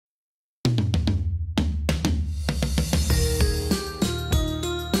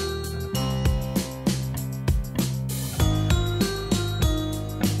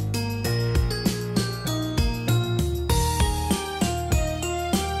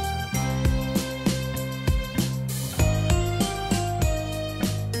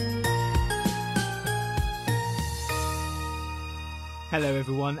Hello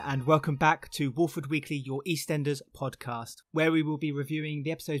everyone and welcome back to Walford Weekly, your EastEnders podcast, where we will be reviewing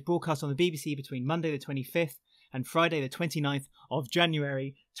the episodes broadcast on the BBC between Monday the 25th and Friday the 29th of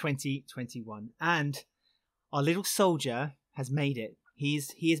January 2021. And our little soldier has made it. He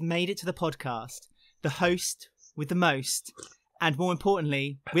has made it to the podcast. The host with the most, and more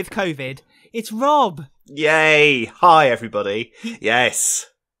importantly, with COVID, it's Rob. Yay! Hi everybody. Yes.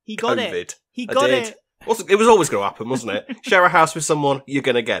 He got COVID. it. He got it. It was always going to happen, wasn't it? Share a house with someone, you're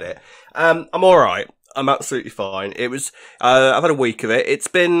going to get it. I'm all right. I'm absolutely fine. It was. I've had a week of it. It's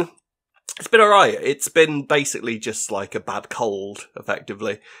been all right. It's been basically just like a bad cold,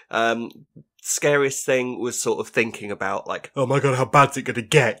 effectively. Scariest thing was sort of thinking about like, oh my god, how bad's it going to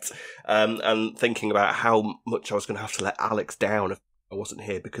get? And thinking about how much I was going to have to let Alex down if I wasn't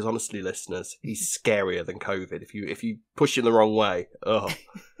here, because honestly, listeners, he's scarier than COVID. If you push him the wrong way, oh.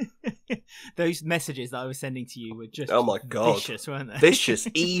 Those messages that I was sending to you were just oh my god, vicious, weren't they? Vicious,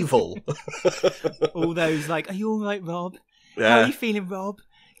 evil. All those like, are you all right, Rob? Yeah. How are you feeling, Rob?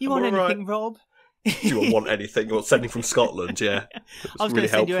 You want anything, Rob? You want anything? You want sending from Scotland? Yeah, I was really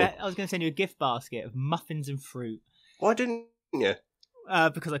going helpful. to send you a gift basket of muffins and fruit. Why didn't you?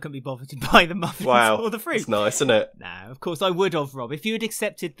 Because I couldn't be bothered to buy the muffins or the fruit. It's nice, isn't it? No, of course I would have, Rob. If you had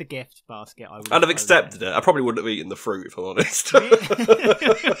accepted the gift basket, I would. I'd have accepted it. I probably wouldn't have eaten the fruit, if I'm honest.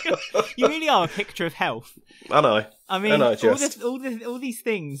 You really are a picture of health. I know. I mean, all these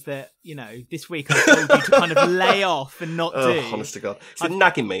things that, you know, this week I told you to kind of lay off and not do. Honest to God. It's been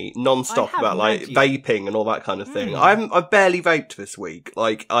nagging me non-stop about, like, vaping and all that kind of thing. Mm. I've barely vaped this week.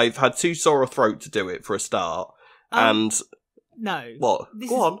 Like, I've had too sore a throat to do it for a start. And... No. What?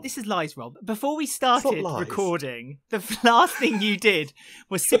 This is lies, Rob. Before we started recording, the last thing you did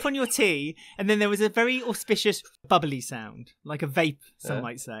was sip on your tea, and then there was a very auspicious bubbly sound, like a vape, some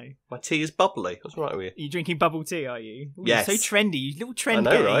might say. My tea is bubbly. What's right with you? Are you drinking bubble tea, are you? Ooh, yes. You're so trendy. You little trend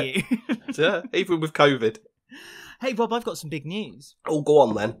I know, getter, right? you. Yeah, even with COVID. Hey, Rob, I've got some big news. Oh, go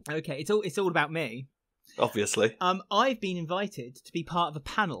on then. Okay, it's all about me. Obviously. I've been invited to be part of a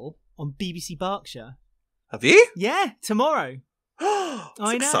panel on BBC Berkshire. Have you? Yeah, tomorrow. That's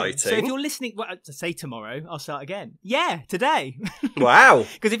I know. exciting. So if you're listening, well, to say tomorrow, I'll start again. Yeah, today. Wow.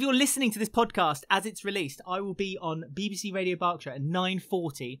 Because if you're listening to this podcast as it's released, I will be on BBC Radio Berkshire at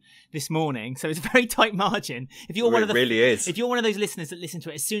 9:40 this morning. So it's a very tight margin. If you're really is. If you're one of those listeners that listen to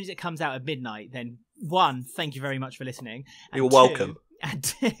it as soon as it comes out at midnight, then one, thank you very much for listening. And you're welcome. And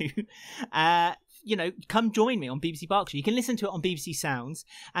two, you know, come join me on BBC Berkshire. You can listen to it on BBC Sounds,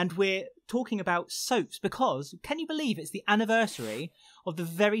 and we're talking about soaps because, can you believe it's the anniversary of the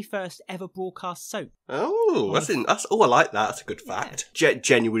very first ever broadcast soap? Oh, I like that. That's a good fact. Yeah.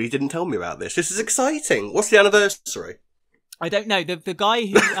 Genuinely didn't tell me about this. This is exciting. What's the anniversary? I don't know. The guy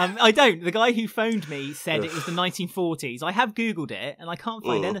who the guy who phoned me said it was the 1940s. I have Googled it and I can't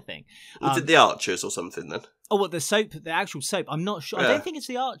find anything. Was it the Archers or something then? Oh, what, the actual soap? I'm not sure. Yeah. I don't think it's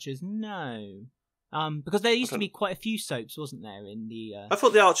the Archers. No. Because there used to be quite a few soaps, wasn't there? In the I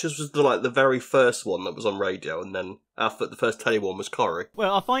thought the Archers was the very first one that was on radio, and then after the first telly one was Corrie.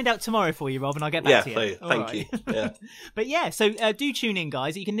 Well, I'll find out tomorrow for you, Rob, and I'll get back to you. Thank you. Yeah. But yeah, so do tune in,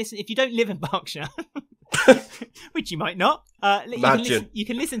 guys. You can listen if you don't live in Berkshire, which you might not. You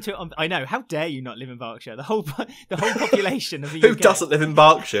can listen to it on. I know. How dare you not live in Berkshire? The whole population of the Who UK. doesn't live in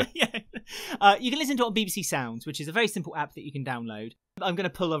Berkshire? Yeah. You can listen to it on BBC Sounds, which is a very simple app that you can download. I'm going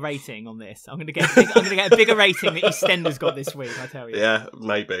to pull a rating on this. I'm going to get a bigger rating that EastEnders got this week, I tell you. Yeah,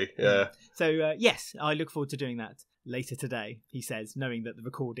 maybe. Yeah. So yes, I look forward to doing that later today, he says, knowing that the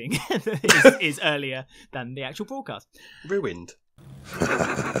recording is earlier than the actual broadcast. Ruined.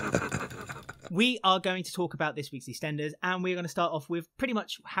 We are going to talk about this week's EastEnders, and we're going to start off with pretty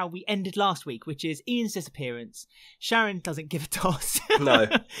much how we ended last week, which is Ian's disappearance. Sharon doesn't give a toss. No,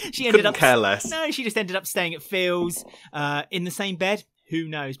 she ended up care less. No, she just ended up staying at Phil's in the same bed. Who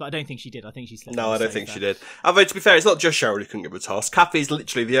knows? But I don't think she did. I think she slept. No, I don't think she did. Although, to be fair, it's not just Sharon who couldn't give a toss. Kathy's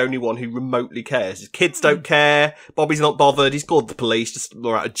literally the only one who remotely cares. His kids don't care. Bobby's not bothered. He's called the police, just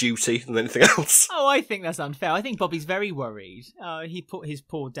more out of duty than anything else. Oh, I think that's unfair. I think Bobby's very worried. He put his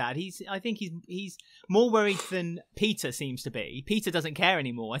poor dad. I think he's more worried than Peter seems to be. Peter doesn't care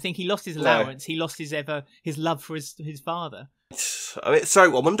anymore. I think he lost his allowance. No. He lost his love for his father. I mean, so I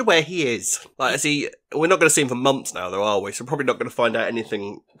wonder where he is. Like, we're not going to see him for months now, though, are we? So we're probably not going to find out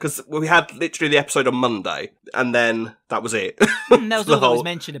anything, because we had literally the episode on Monday, and then that was it. That was all that was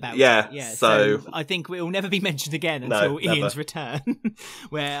mentioned about it. Yeah. So I think it will never be mentioned again until Ian's return.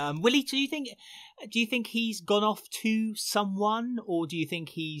 Where Willie, do you think he's gone off to someone, or do you think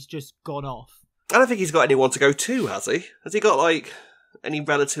he's just gone off? I don't think he's got anyone to go to, has he? Has he got any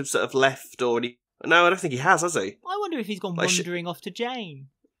relatives that have left, or any? No, I don't think he has he? I wonder if he's gone wandering off to Jane.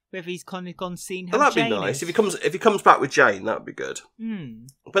 Whether he's kind of gone seen how that'd Jane be nice. is. If he comes back with Jane, that'd be good.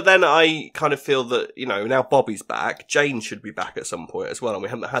 But then I kind of feel that, now Bobby's back, Jane should be back at some point as well, and we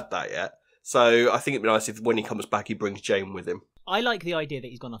haven't had that yet. So I think it'd be nice if when he comes back, he brings Jane with him. I like the idea that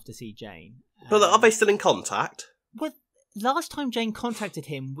he's gone off to see Jane. But are they still in contact? Well, last time Jane contacted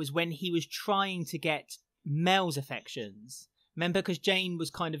him was when he was trying to get Mel's affections. Remember, because Jane was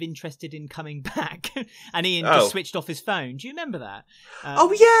kind of interested in coming back, and Ian just switched off his phone. Do you remember that?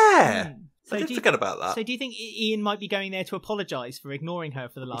 So I did forget about that. So do you think Ian might be going there to apologise for ignoring her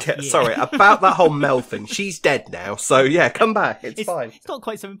for the last year? Sorry, about that whole Mel thing. She's dead now, so come back. It's fine. It's not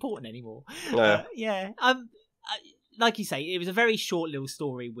quite so important anymore. No. Like you say, it was a very short little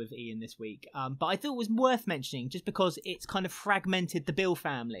story with Ian this week, but I thought it was worth mentioning just because it's kind of fragmented the Bill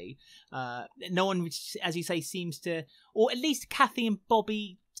family. No one, as you say, seems to, or at least Kathy and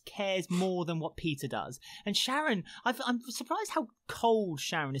Bobby cares more than what Peter does. And Sharon, I'm surprised how cold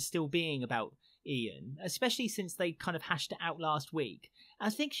Sharon is still being about Ian, especially since they kind of hashed it out last week. I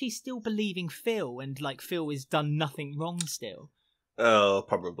think she's still believing Phil, and like Phil has done nothing wrong still. Oh,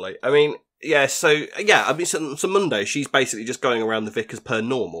 probably. So Monday she's basically just going around the Vic as per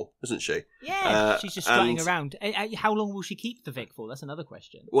normal, isn't she? Yeah, she's just strutting around. How long will she keep the Vic for? That's another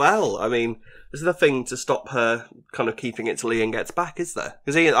question. Well, there's nothing to stop her kind of keeping it till Ian gets back, is there?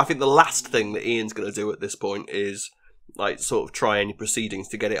 Because I think the last thing that Ian's going to do at this point is sort of try any proceedings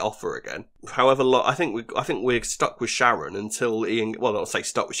to get it off her again. However, I think we're stuck with Sharon until Ian. Well, I'll say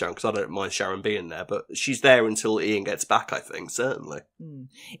stuck with Sharon because I don't mind Sharon being there, but she's there until Ian gets back. I think certainly.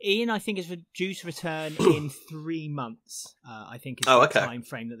 Ian, I think, is due to return in 3 months. I think is the time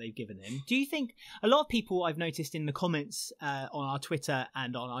frame that they've given him. Do you think a lot of people I've noticed in the comments on our Twitter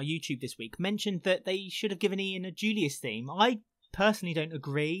and on our YouTube this week mentioned that they should have given Ian a Julius theme? I personally don't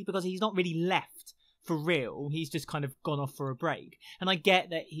agree because he's not really left for real. He's just kind of gone off for a break, and I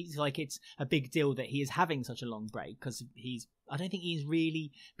get that he's like, it's a big deal that he is having such a long break because I don't think he's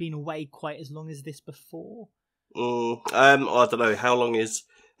really been away quite as long as this before. I don't know how long is.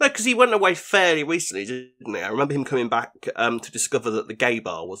 No, because he went away fairly recently, didn't he? I remember him coming back to discover that the gay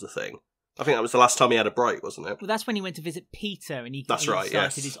bar was a thing. I think that was the last time he had a break, wasn't it? Well, that's when he went to visit Peter, and he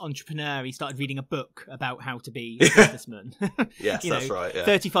started his entrepreneur. He started reading a book about how to be a businessman. Yes, that's right. Yeah.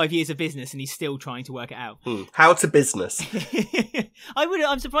 35 years of business, and he's still trying to work it out. How to business.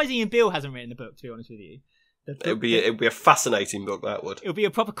 I'm surprised Ian Bill hasn't written a book, to be honest with you. It would be a fascinating book, that would. It would be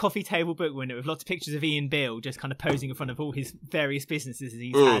a proper coffee table book, wouldn't it, with lots of pictures of Ian Bill just kind of posing in front of all his various businesses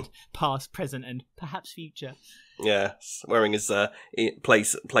he's had, past, present, and perhaps future. Yeah, wearing his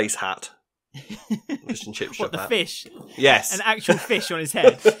place hat. Fish and chip shop the hat. Fish? Yes. An actual fish on his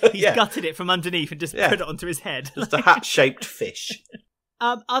head. He's gutted it from underneath and just put it onto his head. Just a hat-shaped fish.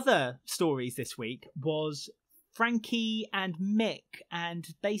 Other stories this week was Frankie and Mick, and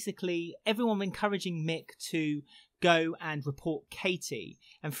basically everyone encouraging Mick to go and report Katie,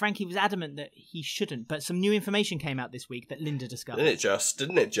 and Frankie was adamant that he shouldn't, but some new information came out this week that Linda discovered.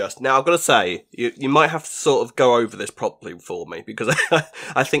 Didn't it just? Now, I've got to say, you might have to sort of go over this properly for me, because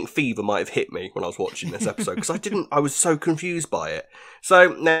I think fever might have hit me when I was watching this episode, because I was so confused by it.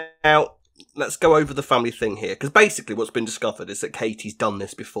 So, now, let's go over the family thing here, because basically what's been discovered is that Katie's done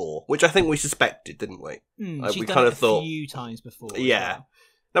this before, which I think we suspected, didn't we? She's done it a few times before. Yeah. Well.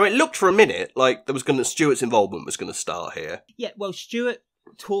 Now, it looked for a minute like Stuart's involvement was going to start here. Yeah, well, Stuart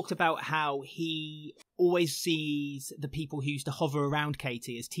talked about how he always sees the people who used to hover around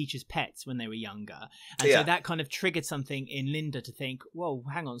Katie as teachers' pets when they were younger. And so that kind of triggered something in Linda to think, whoa,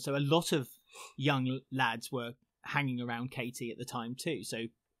 hang on, so a lot of young lads were hanging around Katie at the time too, so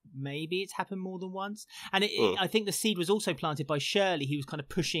maybe it's happened more than once. And I think the seed was also planted by Shirley, who was kind of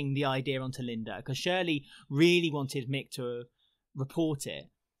pushing the idea onto Linda, because Shirley really wanted Mick to report it.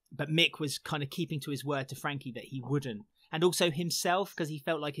 But Mick was kind of keeping to his word to Frankie that he wouldn't. And also himself, because he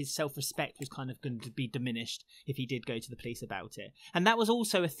felt like his self-respect was kind of going to be diminished if he did go to the police about it. And that was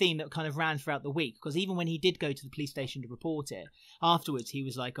also a theme that kind of ran throughout the week, because even when he did go to the police station to report it, afterwards he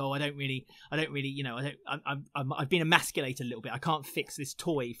was like, oh, I've been emasculated a little bit. I can't fix this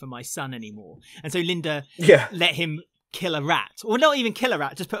toy for my son anymore. And so Linda let him kill a rat, or not even kill a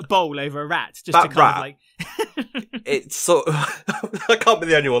rat, just put a bowl over a rat, just that to kind of like it's sort of I can't be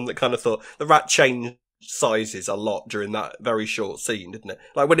the only one that kind of thought the rat changed sizes a lot during that very short scene, didn't it?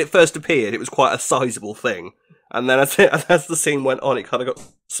 Like when it first appeared, it was quite a sizable thing, And then as the scene went on, it kind of got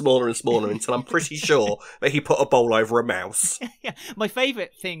smaller and smaller until I'm pretty sure that he put a bowl over a mouse. Yeah, my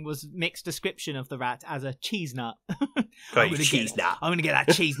favourite thing was Mick's description of the rat as a cheese nut. Cheese nut. I'm going to get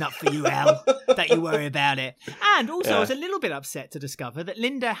that cheese nut for you, Al. Don't you worry about it. And also, I was a little bit upset to discover that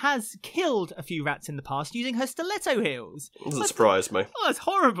Linda has killed a few rats in the past using her stiletto heels. Doesn't surprise me. Oh, it's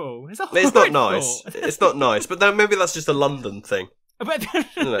horrible. It's not nice. It's not nice. But then maybe that's just a London thing. But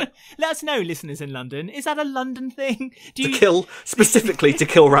let us know, listeners in London. Is that a London thing? Specifically to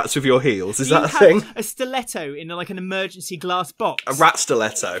kill rats with your heels? Is that a thing? A stiletto in like an emergency glass box. A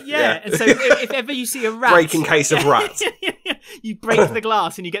rat-stiletto. Yeah. And so if ever you see a rat, break in case of rat, you break the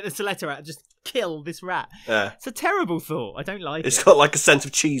glass and you get the stiletto out and just kill this rat. Yeah. It's a terrible thought. I don't like it. It's got like a scent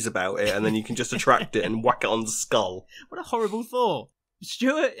of cheese about it, and then you can just attract it and whack it on the skull. What a horrible thought.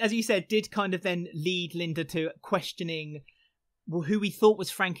 Stuart, as you said, did kind of then lead Linda to questioning who we thought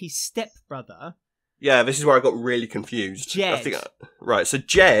was Frankie's stepbrother. Yeah, this is where I got really confused. Jed. Right, so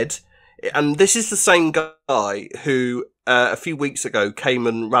Jed, and this is the same guy who a few weeks ago came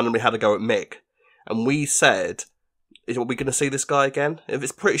and randomly had a go at Mick, and we said, are we going to see this guy again?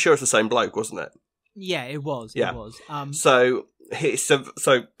 It's pretty sure it's the same bloke, wasn't it? Yeah, it was. Yeah. It was. So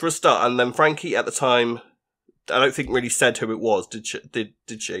for a start, and then Frankie at the time, I don't think really said who it was, did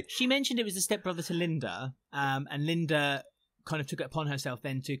she? She mentioned it was the stepbrother to Linda, and Linda kind of took it upon herself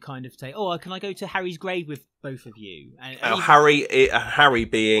then to kind of say, "Oh, can I go to Harry's grave with both of you?" And Harry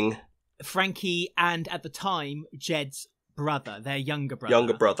being Frankie and at the time Jed's brother, their younger brother.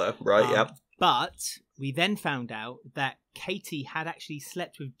 Younger brother, right? Yeah. But we then found out that Katie had actually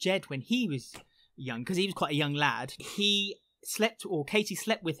slept with Jed when he was young, because he was quite a young lad. Katie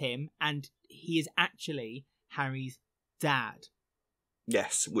slept with him, and he is actually Harry's dad.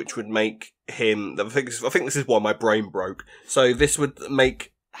 Yes, which would make him... I think this is why my brain broke. So this would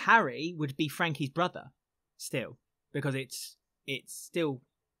make... Harry would be Frankie's brother, still. Because it's still...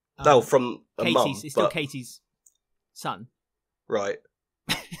 from a mum. It's still Katie's son. Right.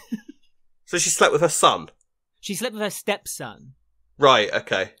 So she slept with her son? She slept with her stepson. Right,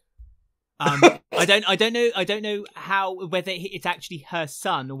 okay. I don't know whether it's actually her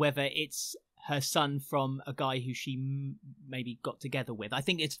son or whether it's her son from a guy who she maybe got together with. I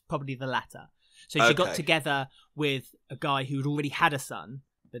think it's probably the latter. So she got together with a guy who had already had a son,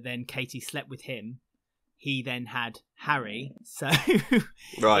 but then Katie slept with him. He then had Harry. So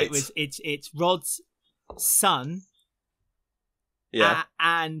right. it's Rod's son. Yeah.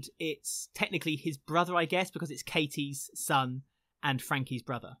 And it's technically his brother, I guess, because it's Katie's son and Frankie's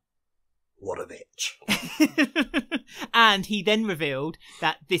brother. What a bitch. And he then revealed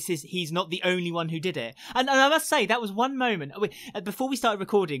that he's not the only one who did it. And I must say, that was one moment. Before we started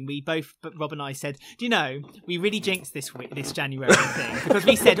recording, Rob and I said, do you know, we really jinxed this January thing. Because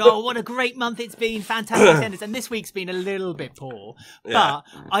we said, oh, what a great month it's been, fantastic attendance. And this week's been a little bit poor. Yeah.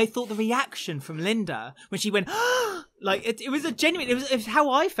 But I thought the reaction from Linda, when she went, like, it was a genuine, it was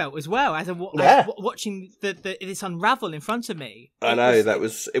how I felt as well, as watching this unravel in front of me. I know,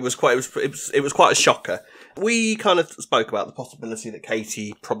 it was quite a shocker. We kind of spoke about the possibility that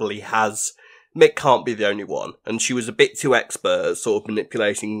Katie probably has... Mick can't be the only one, and she was a bit too expert at sort of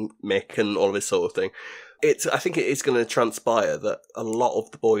manipulating Mick and all of this sort of thing. I think it is going to transpire that a lot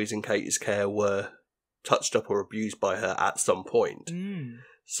of the boys in Katie's care were touched up or abused by her at some point. Mm.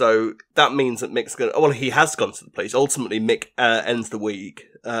 So that means that Mick's going to... Well, he has gone to the police. Ultimately, Mick ends the week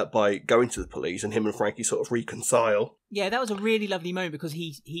by going to the police, and him and Frankie sort of reconcile. Yeah, that was a really lovely moment, because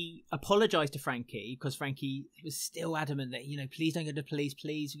he apologised to Frankie, because Frankie was still adamant that, please don't go to the police,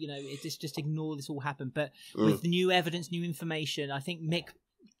 please, just ignore this all happened. But with new evidence, new information, I think Mick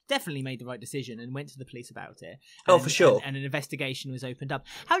definitely made the right decision and went to the police about it. For sure. And an investigation was opened up.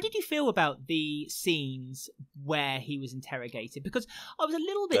 How did you feel about the scenes where he was interrogated? Because I was a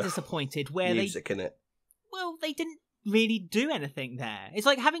little bit disappointed where music in it. Well, they didn't really do anything there. It's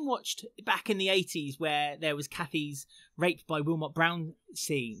like having watched back in the 80s where there was Kathy's raped by Wilmot Brown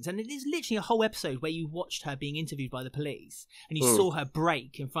scenes, and it is literally a whole episode where you watched her being interviewed by the police and you saw her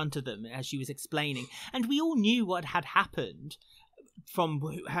break in front of them as she was explaining, and we all knew what had happened from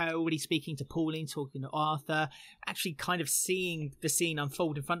her already speaking to Pauline, talking to Arthur, actually kind of seeing the scene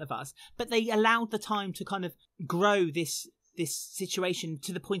unfold in front of us, but they allowed the time to kind of grow this situation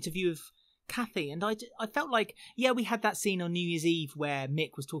to the point of view of Kathy. And I felt like, we had that scene on New Year's Eve where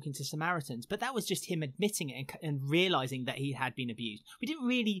Mick was talking to Samaritans, but that was just him admitting it and realising that he had been abused. We didn't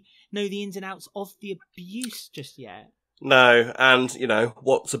really know the ins and outs of the abuse just yet. No, and,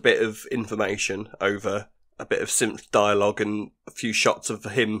 what's a bit of information over a bit of simple dialogue and a few shots of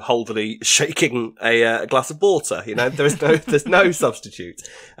him holdily shaking a glass of water. You know, there's no substitute.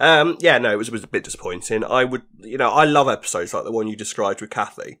 It was a bit disappointing. I love episodes like the one you described with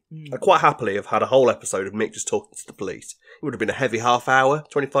Kathy. I quite happily have had a whole episode of Mick just talking to the police. It would have been a heavy half hour,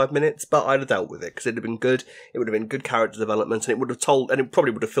 25 minutes, but I'd have dealt with it because it'd have been good. It would have been good character development, and it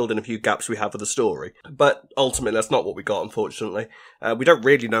probably would have filled in a few gaps we have with the story. But ultimately, that's not what we got, unfortunately. We don't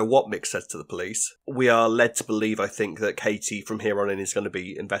really know what Mick says to the police. We are led to believe, I think, that Katie from here on in is going to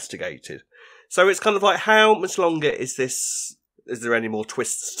be investigated. So it's kind of like, how much longer is this? Is there any more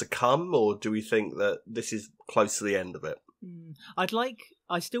twists to come, or do we think that this is close to the end of it?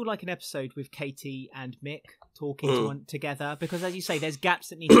 I still like an episode with Katie and Mick talking together, because as you say, there's gaps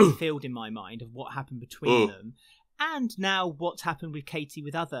that need to be filled in my mind of what happened between them, and now what's happened with Katie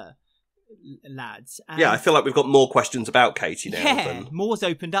with other lads. And I feel like we've got more questions about Katie now. Yeah, more's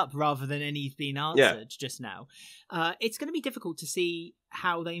opened up rather than any's been answered just now. It's going to be difficult to see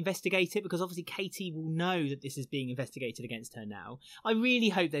how they investigate it, because obviously Katie will know that this is being investigated against her now. I really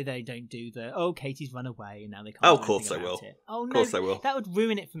hope that they don't do Katie's run away and now they can't do of course they will. It. Oh, no, of course they will. That would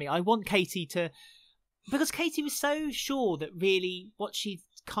ruin it for me. I want Katie to... Because Katie was so sure that really what she'd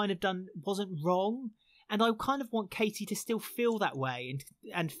kind of done wasn't wrong. And I kind of want Katie to still feel that way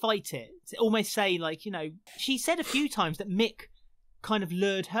and fight it. To almost say, like, you know, she said a few times that Mick kind of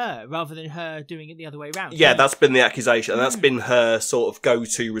lured her rather than her doing it the other way around. Yeah, that's been the accusation, and that's been her sort of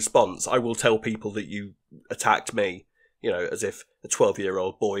go-to response. I will tell people that you attacked me, you know, as if a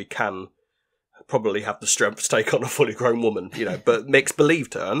 12-year-old boy can probably have the strength to take on a fully grown woman, you know, but Mick's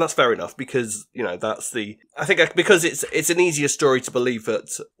believed her, and that's fair enough, because, you know, because it's an easier story to believe that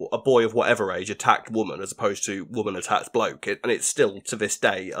a boy of whatever age attacked woman as opposed to woman attacked bloke, and it's still, to this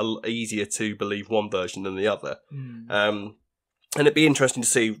day, easier to believe one version than the other. And it'd be interesting to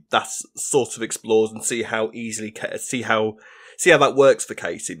see that sort of explored and see how that works for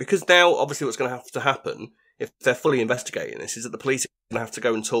Katie, because now, obviously, what's going to have to happen, if they're fully investigating this, is that the police are going to have to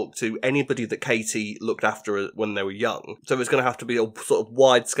go and talk to anybody that Katie looked after when they were young. So there's going to have to be a sort of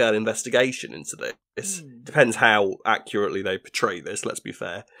wide-scale investigation into this. Depends how accurately they portray this, let's be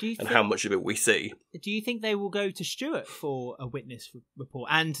fair, and how much of it we see. Do you think they will go to Stuart for a witness report,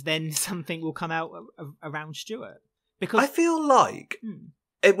 and then something will come out around Stuart? Because I feel like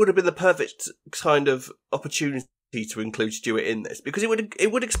it would have been the perfect kind of opportunity to include Stuart in this, because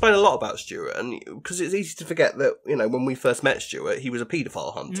it would explain a lot about Stuart, and because it's easy to forget that, you know, when we first met Stuart, he was a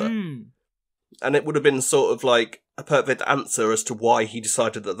paedophile hunter, and it would have been sort of like a perfect answer as to why he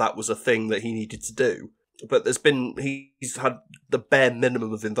decided that was a thing that he needed to do. But he's had the bare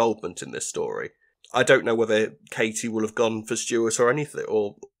minimum of involvement in this story. I don't know whether Katie will have gone for Stuart or anything,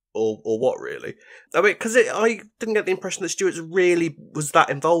 or what, really. I mean, because I didn't get the impression that Stuart really was that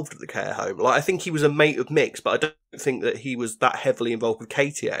involved with the care home. Like, I think he was a mate of Mick's, but I don't think that he was that heavily involved with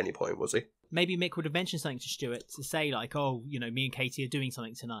Katie at any point, was he? Maybe Mick would have mentioned something to Stuart to say, like, oh, you know, me and Katie are doing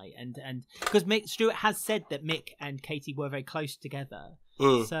something tonight. And because Stuart has said that Mick and Katie were very close together.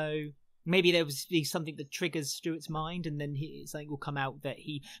 So maybe there was something that triggers Stuart's mind, and then something will come out that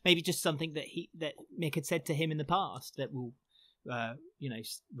maybe just something that Mick had said to him in the past that will...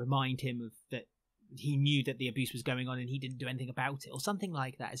 remind him of that he knew that the abuse was going on and he didn't do anything about it, or something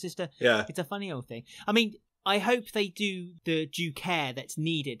like that. It's just it's a funny old thing. I mean, I hope they do the due care that's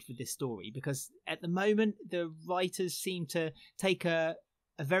needed for this story, because at the moment the writers seem to take a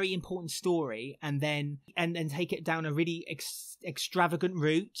very important story and then take it down a really extravagant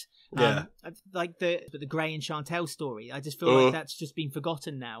route. Like the Gray and Chantel story. I just feel like that's just been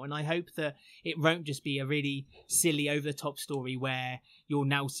forgotten now, and I hope that it won't just be a really silly, over-the-top story where you're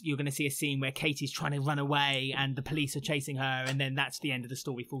going to see a scene where Katie's trying to run away and the police are chasing her, and then that's the end of the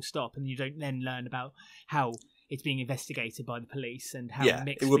story, full stop, and you don't then learn about how it's being investigated by the police and how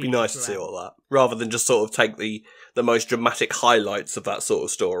Mick's it would be nice to see all that, rather than just sort of take the most dramatic highlights of that sort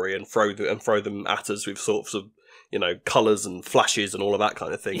of story and throw them at us with sorts of, you know, colours and flashes and all of that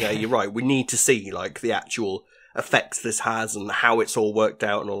kind of thing. Yeah, you're right. We need to see, like, the actual effects this has and how it's all worked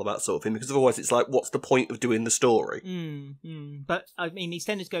out and all of that sort of thing, because otherwise it's like, what's the point of doing the story? But, I mean,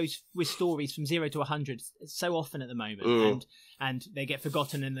 EastEnders goes with stories from 0 to 100 so often at the moment, and they get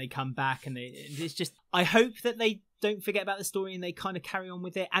forgotten and they come back, and it's just... I hope that they don't forget about the story and they kind of carry on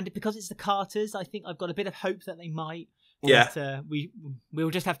with it, and because it's the Carters, I think I've got a bit of hope that they might. But,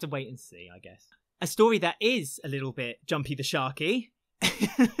 we'll just have to wait and see, I guess. A story that is a little bit Jumpy the Sharky,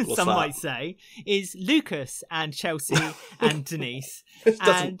 some might say, is Lucas and Chelsea and Denise.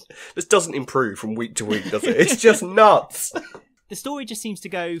 This doesn't improve from week to week, does it? It's just nuts. The story just seems to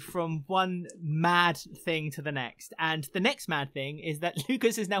go from one mad thing to the next. And the next mad thing is that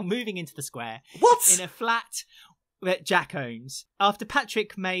Lucas is now moving into the square. What? In a flat that Jack owns. After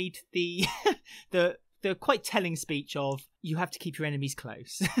Patrick made the the quite telling speech of, you have to keep your enemies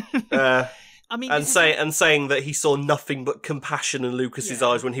close. I mean, and saying that he saw nothing but compassion in Lucas's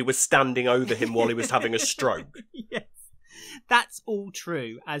eyes when he was standing over him while he was having a stroke. Yes, that's all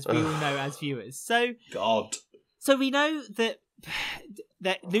true, as we all know as viewers. So we know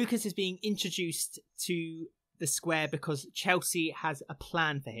that Lucas is being introduced to the square because Chelsea has a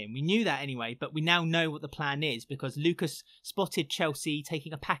plan for him. We knew that anyway, but we now know what the plan is because Lucas spotted Chelsea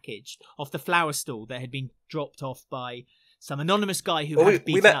taking a package off the flower stall that had been dropped off by some anonymous guy who had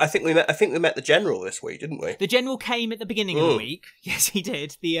beaten up. I think we met the general this week, didn't we? The general came at the beginning of the week. Yes, he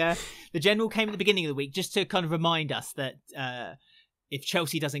did. The general came at the beginning of the week just to kind of remind us that if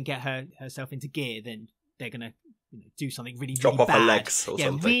Chelsea doesn't get herself into gear, then they're gonna do something really drop really off bad. Her legs or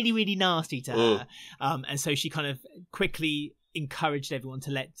something. Really, really nasty to her. And so she kind of quickly encouraged everyone to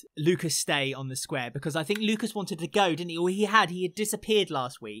let Lucas stay on the square because I think Lucas wanted to go, didn't he? Or he had disappeared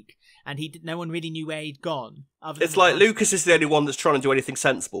last week and no one really knew where he'd gone. It's like Lucas is the only one that's trying to do anything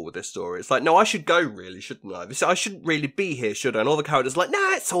sensible with this story. It's like, no, I should go, really, shouldn't I? I shouldn't really be here, should I? And all the characters are like,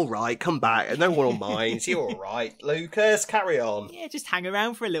 nah, it's all right, come back, and no one will mind. You're all right, Lucas, carry on. Yeah, just hang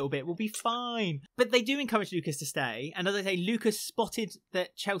around for a little bit, we'll be fine. But they do encourage Lucas to stay, and as I say, Lucas spotted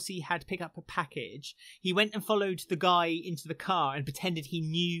that Chelsea had picked up a package. He went and followed the guy into the car and pretended he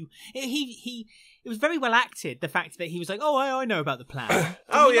knew. It was very well acted, the fact that he was like, oh, I know about the plan.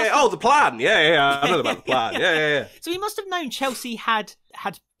 The plan. Yeah, I know about the plan. Yeah. So he must have known Chelsea had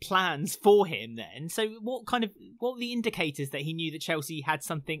plans for him then. So what were the indicators that he knew that Chelsea had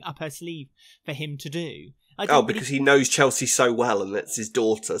something up her sleeve for him to do? Because he knows Chelsea so well and that's his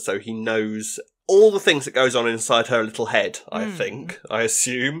daughter, so he knows all the things that goes on inside her little head, I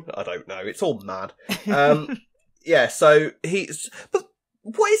assume. I don't know. It's all mad. Yeah, so but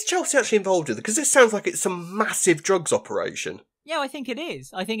what is Chelsea actually involved with? Because this sounds like it's some massive drugs operation. Yeah, I think it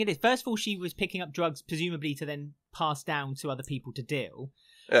is. First of all, she was picking up drugs, presumably to then pass down to other people to deal.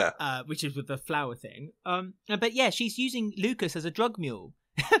 Yeah. Which is with the flower thing. But yeah, she's using Lucas as a drug mule.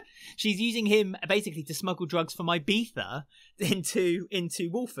 She's using him basically to smuggle drugs from Ibiza into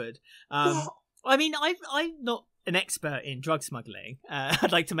Walford. I mean, I'm not an expert in drug smuggling.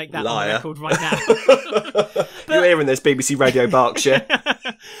 I'd like to make that on record right now. You're hearing this, BBC Radio Berkshire.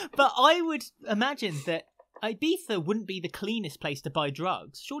 But I would imagine that Ibiza wouldn't be the cleanest place to buy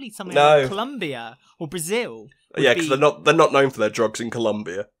drugs. Surely somewhere like Colombia or Brazil. Yeah, because they're not known for their drugs in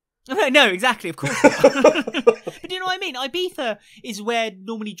Colombia. No, exactly, of course not. But do you know what I mean? Ibiza is where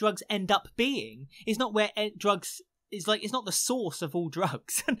normally drugs end up being. It's not where drugs... It's not the source of all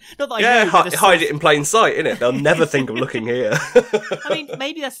drugs. Not that I know hide it in plain sight, innit? They'll never think of looking here. I mean,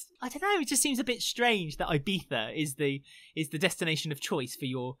 maybe that's... I don't know, it just seems a bit strange that Ibiza is the destination of choice for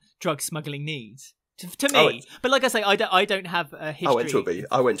your drug smuggling needs. To me. But like I say, I don't have a history.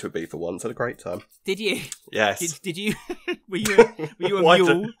 I went to Ibiza once, had a great time. Did you? Yes. Did you? Were you a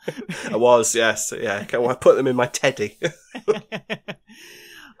mule? I was, yes. Yeah. I put them in my teddy.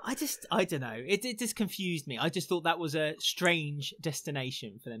 I don't know. It just confused me. I just thought that was a strange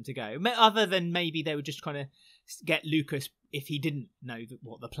destination for them to go. Other than maybe they were just trying to get Lucas, if he didn't know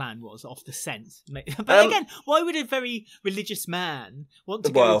what the plan was, off the scent. But again, why would a very religious man want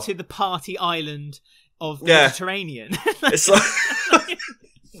to go to the party island of the Mediterranean? It's like...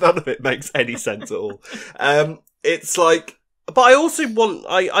 None of it makes any sense at all. It's like... But I also want...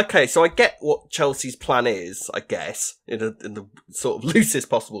 so I get what Chelsea's plan is, I guess, in the sort of loosest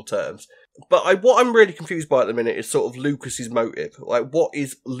possible terms. But what I'm really confused by at the minute is sort of Lucas's motive. Like, what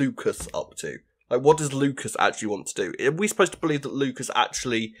is Lucas up to? Like, what does Lucas actually want to do? Are we supposed to believe that Lucas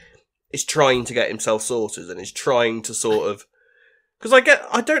actually is trying to get himself sorted and is trying to sort of... Because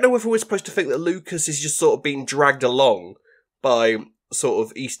I don't know if we're supposed to think that Lucas is just sort of being dragged along by sort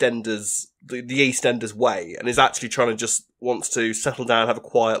of EastEnders, the EastEnders way, and is actually trying to just wants to settle down, have a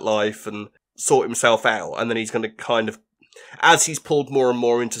quiet life and sort himself out. And then he's going to kind of, as he's pulled more and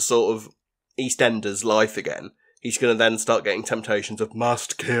more into sort of EastEnders life again, he's going to then start getting temptations of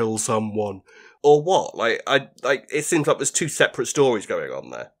must kill someone. Or what? It seems like there's two separate stories going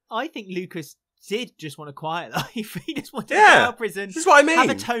on there. I think Lucas did just want a quiet life. He just wanted to get out of prison. This is what I mean. Have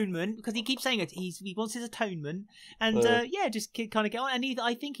atonement, because he keeps saying it. He wants his atonement, and just kind of get on. And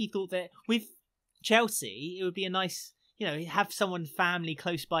I think he thought that with Chelsea, it would be a nice, have someone family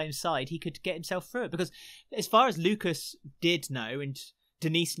close by his side. He could get himself through it, because as far as Lucas did know, and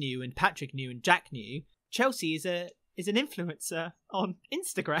Denise knew, and Patrick knew, and Jack knew, Chelsea is an influencer on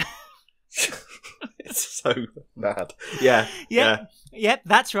Instagram. It's so mad. Yeah. Yep,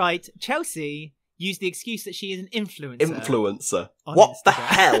 that's right. Chelsea used the excuse that she is an influencer. What Instagram. The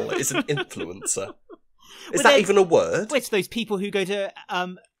hell is an influencer? Is that even a word? Well, it's those people who go to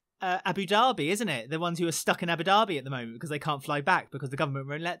Abu Dhabi, isn't it? The ones who are stuck in Abu Dhabi at the moment because they can't fly back because the government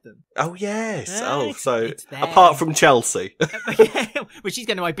won't let them. Oh, yes. It's Apart from Chelsea. Well, she's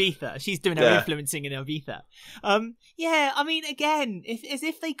going to Ibiza. She's doing her influencing in Ibiza. I mean, again, as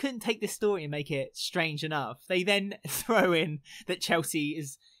if they couldn't take this story and make it strange enough, they then throw in that Chelsea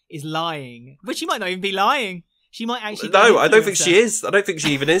is lying. But she might not even be lying. She might actually... No, I don't think she is. I don't think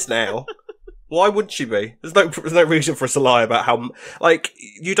she even is now. Why would she be? There's no reason for us to lie about how... Like,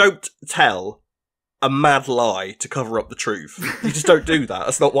 you don't tell a mad lie to cover up the truth. You just don't do that.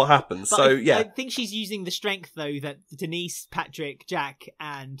 That's not what happens. But I I think she's using the strength, though, that Denise, Patrick, Jack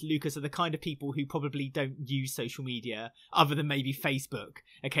and Lucas are the kind of people who probably don't use social media, other than maybe Facebook,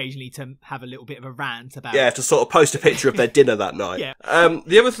 occasionally to have a little bit of a rant about... Yeah, to sort of post a picture of their dinner that night. Yeah.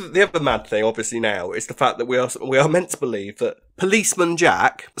 The other mad thing, obviously, now, is the fact that we are meant to believe that Policeman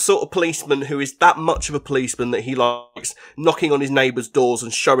Jack, the sort of policeman who is that much of a policeman that he likes knocking on his neighbours' doors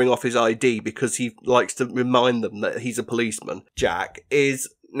and showing off his ID because he likes to remind them that he's a policeman, Jack,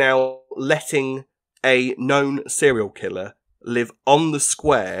 is now letting a known serial killer live on the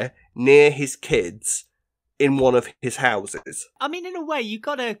square near his kids in one of his houses. I mean, in a way, you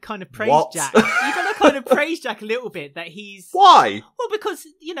got to kind of praise What? Jack. You got to kind of praise Jack a little bit that he's... Why? Well, because,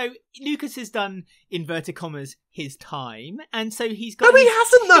 Lucas has done, inverted commas, his time, and so he's got... No, he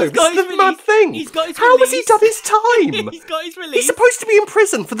hasn't, though. This is the mad thing. He's got his How has he release. done his time? He's got his release. He's supposed to be in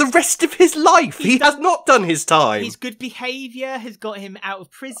prison for the rest of his life. He has not done his time. His good behaviour has got him out of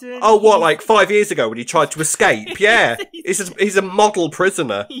prison. Oh, what, like 5 years ago when he tried to escape? Yeah. He's a model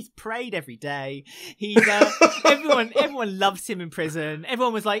prisoner. He's prayed every day. He's everyone loves him in prison.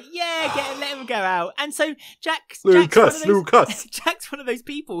 Everyone was like, yeah, let him go out. And so Jack's one of those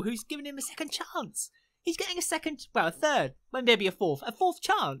people who's given him a second chance. He's getting a third, maybe a fourth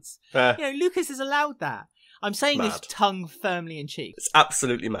chance. Lucas has allowed that. I'm saying this tongue firmly in cheek. It's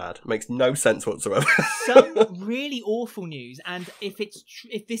absolutely mad. It makes no sense whatsoever. Some really awful news, and if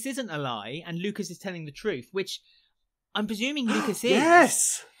this isn't a lie, and Lucas is telling the truth, which I'm presuming Lucas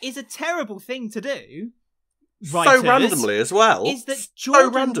is a terrible thing to do. Writers, so randomly as well. Is that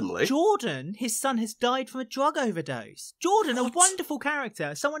Jordan, his son, has died from a drug overdose. Jordan, a wonderful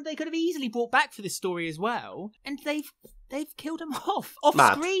character, someone they could have easily brought back for this story as well, and they've killed him off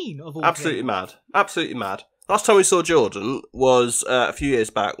screen. Of all Absolutely things. mad. Absolutely mad. Last time we saw Jordan was a few years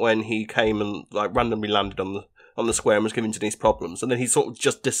back when he came and randomly landed on the square and was giving Denise problems, and then he sort of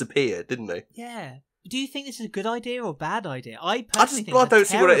just disappeared, didn't he? Yeah. Do you think this is a good idea or a bad idea? I personally think I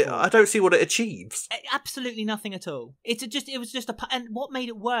don't see what it achieves. Absolutely nothing at all. And what made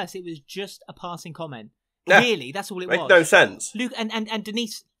it worse? It was just a passing comment. Yeah. Really, that's all it was. Made no sense. Luke and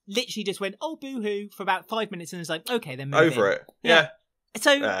Denise literally just went, "Oh, boo-hoo," for about 5 minutes, and was like, "Okay, then move over in." it." Yeah.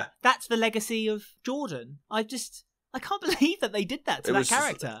 So that's the legacy of Jordan. I can't believe that they did that to that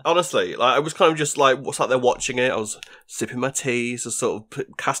character. Honestly, I was kind of just sat there watching it. I was sipping my tea, so sort of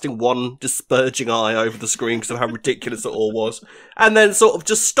casting one disparaging eye over the screen because of how ridiculous it all was. And then sort of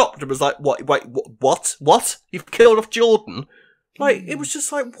just stopped and was like, what? You've killed off Jordan? It was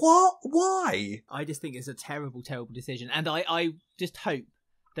just like, what? Why? I just think it's a terrible, terrible decision. And I just hope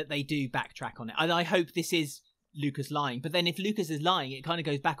that they do backtrack on it. And I hope this is Lucas lying, but then if Lucas is lying, it kind of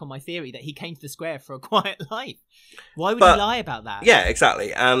goes back on my theory that he came to the square for a quiet life. Why would he lie about that? Yeah,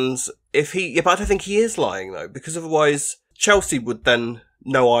 exactly. And but I don't think he is lying though, because otherwise Chelsea would then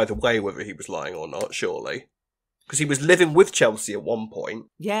know either way whether he was lying or not, surely. Because he was living with Chelsea at one point.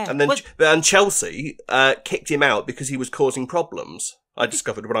 Yeah. And then and Chelsea kicked him out because he was causing problems. I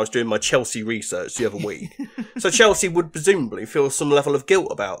discovered when I was doing my Chelsea research the other week. So Chelsea would presumably feel some level of guilt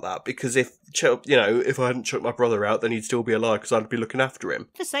about that, because if I hadn't chucked my brother out, then he'd still be alive because I'd be looking after him.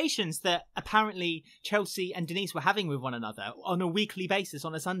 Conversations that apparently Chelsea and Denise were having with one another on a weekly basis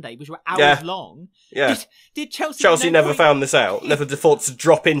on a Sunday, which were hours long. Yeah. Did Chelsea never found this out, never thought to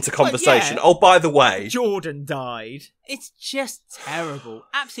drop into conversation. Yeah. Oh, by the way, Jordan died. It's just terrible.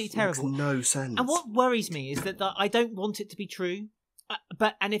 Absolutely terrible. Makes no sense. And what worries me is that I don't want it to be true.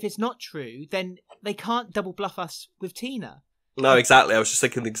 And if it's not true, then they can't double bluff us with Tina. No, exactly. I was just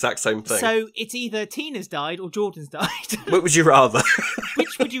thinking the exact same thing. So it's either Tina's died or Jordan's died. What would you rather?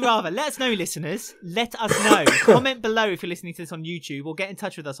 Which would you rather? Let us know, listeners. Let us know. Comment below if you're listening to this on YouTube, or get in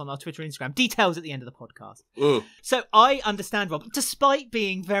touch with us on our Twitter and Instagram. Details at the end of the podcast. So I understand, Rob, despite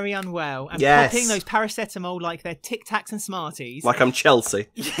being very unwell and popping those paracetamol like they're Tic Tacs and Smarties. Like I'm Chelsea.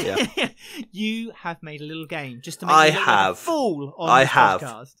 Yeah. You have made a little game just to make me look like a fool on this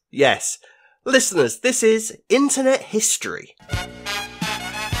podcast. Yes. Listeners, this is Internet History.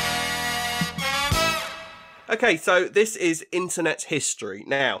 Okay, so this is internet history.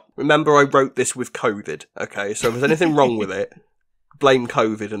 Now, remember I wrote this with COVID, okay? So if there's anything wrong with it, blame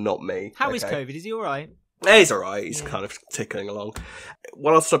COVID and not me. How is COVID? Is he all right? He's alright, he's kind of ticking along.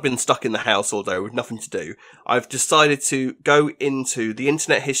 Whilst I've been stuck in the house all day with nothing to do, I've decided to go into the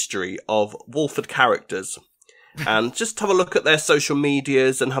internet history of Walford characters and just have a look at their social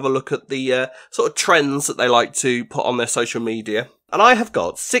medias and have a look at the sort of trends that they like to put on their social media. And I have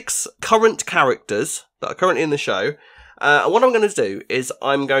got 6 current characters that are currently in the show. And what I'm going to do is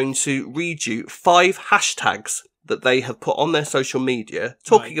I'm going to read you 5 hashtags that they have put on their social media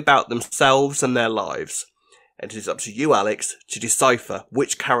talking about themselves and their lives. And it is up to you, Alex, to decipher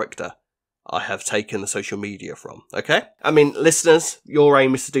which character I have taken the social media from, okay? I mean, listeners, your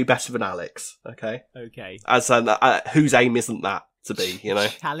aim is to do better than Alex, okay? Okay. As whose aim isn't that to be, you know?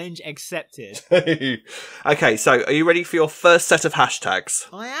 Challenge accepted. Okay, so are you ready for your first set of hashtags?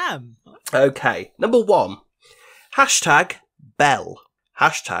 I am. Okay, number 1. Hashtag Belle.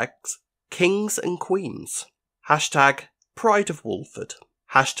 Hashtags Kings and Queens. Hashtag Pride of Walford.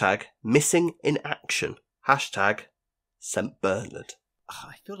 Hashtag Missing in Action. Hashtag St. Bernard. Oh,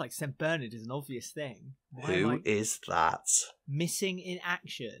 I feel like St. Bernard is an obvious thing. Who is that? Missing in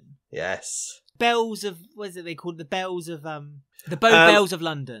action. Yes. Bells of, what is it they called? The bells of, the Bow Bells of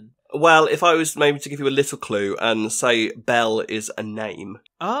London. Well, if I was maybe to give you a little clue and say Belle is a name.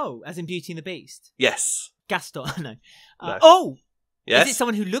 Oh, as in Beauty and the Beast? Yes. Gaston, no. No. Oh! Yes? Is it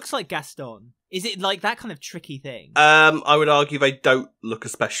someone who looks like Gaston? Is it like that kind of tricky thing? I would argue they don't look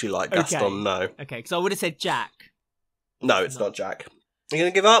especially like Gaston, no. Okay, because I would have said Jack. No, it's not Jack. Are you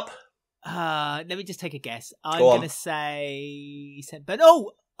going to give up? Let me just take a guess. I'm going to say St. Bernard.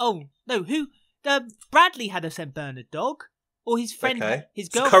 Oh, no, who? Bradley had a St. Bernard dog? Or his friend, his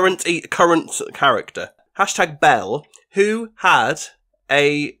girlfriend? Current character. Hashtag Belle, who had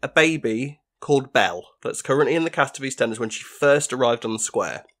a baby called Belle, that's currently in the cast of EastEnders when she first arrived on the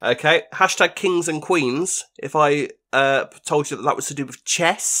square. Okay, hashtag Kings and Queens, if I told you that was to do with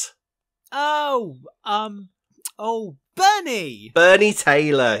chess. Bernie! Bernie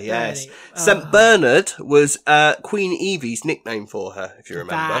Taylor, yes. St. Bernard was Queen Evie's nickname for her, if you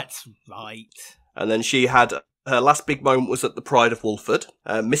remember. That's right. And then she had... Her last big moment was at the Pride of Walford,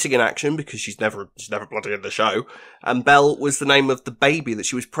 missing in action because she's never bloody in the show. And Belle was the name of the baby that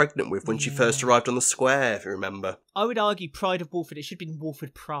she was pregnant with when she first arrived on the square, if you remember. I would argue Pride of Walford. It should have been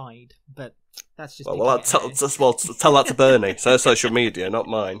Walford Pride, but that's just... Well, tell that to Bernie. It's her social media, not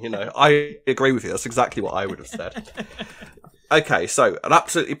mine. You know, I agree with you. That's exactly what I would have said. Okay, so an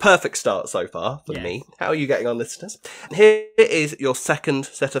absolutely perfect start so far for me. How are you getting on, listeners? Here is your second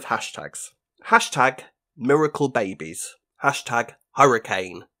set of hashtags. Hashtag Miracle Babies. Hashtag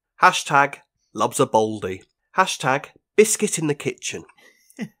Hurricane. Hashtag Loves a Baldy. Hashtag Biscuit in the Kitchen.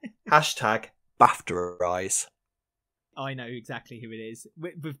 Hashtag BAFTA Eyes. I know exactly who it is.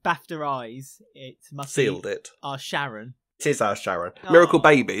 With BAFTA Eyes, it must Sealed be it. our Sharon. It is our Sharon. Miracle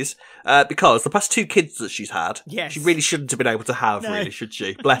Babies, because the past 2 kids that she's had, she really shouldn't have been able to have, really, should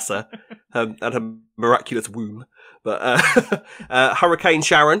she? Bless her. And her miraculous womb. But Hurricane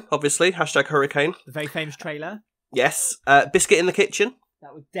Sharon, obviously. Hashtag Hurricane. The very famous trailer. Yes. Biscuit in the Kitchen.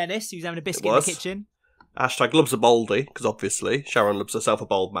 That was Dennis, who was having a biscuit in the kitchen. Hashtag loves a baldy, because obviously Sharon loves herself a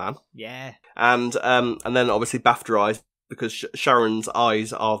bold man. Yeah. And then obviously BAFTA Eyes, because Sharon's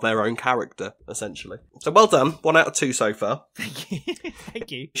eyes are their own character, essentially. So well done. 1 out of 2 so far. Thank you.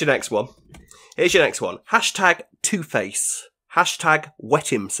 Thank you. Here's your next one. Hashtag Two-Face. Hashtag Wet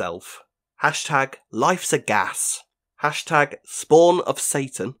Himself. Hashtag Life's a Gas. Hashtag Spawn of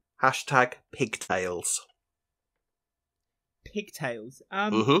Satan. Hashtag Pigtails. Pigtails.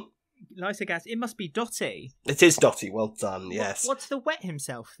 Life's a Gas. It must be Dottie. It is Dottie. Well done, yes. What's the wet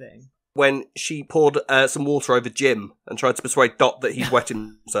himself thing? When she poured some water over Jim and tried to persuade Dot that he's wet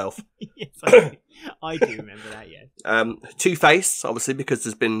himself. Yes, I do remember that, yeah. Two-Face, obviously, because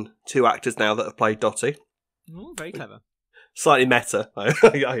there's been 2 actors now that have played Dottie. Oh, very clever. Slightly meta,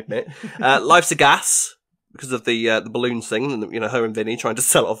 I admit. Life's a Gas, because of the balloon thing, and her and Vinny trying to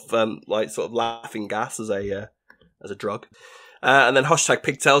sell off sort of laughing gas as a drug. And then hashtag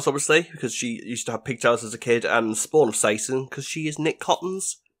Pigtails, obviously, because she used to have pigtails as a kid, and Spawn of Satan, because she is Nick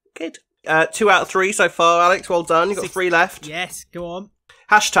Cotton's kid. 2 out of 3 so far, Alex. Well done. You've got 3 left. Yes, go on.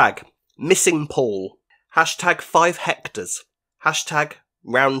 Hashtag Missing Paul. Hashtag 5 hectares. Hashtag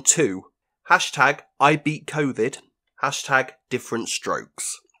Round 2. Hashtag I Beat COVID. Hashtag Different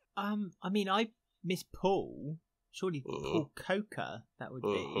Strokes. I mean, I miss Paul. Surely Paul Coker, that would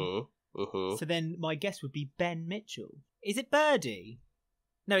be. So then my guess would be Ben Mitchell. Is it Birdie?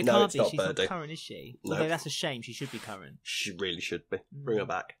 No, it can't be. She's not current, is she? No. Although that's a shame. She should be current. She really should be. Bring her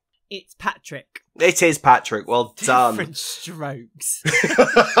back. It's Patrick. It is Patrick. Well done. Different strokes.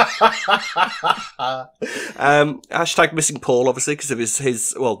 Hashtag missing Paul, obviously, because of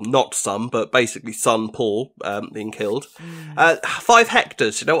his well, not son, but basically son Paul being killed. 5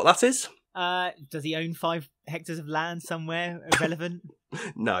 hectares. You know what that is? Does he own 5 hectares of land somewhere? Irrelevant.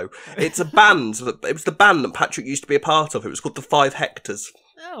 No, it's a band. It was the band that Patrick used to be a part of. It was called the 5 Hectares.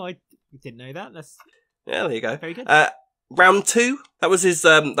 Oh, I didn't know that. Yeah, there you go. Very good. Round 2. That was his.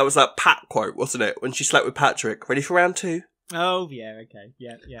 That was that Pat quote, wasn't it? When she slept with Patrick. Ready for round 2? Oh yeah, okay,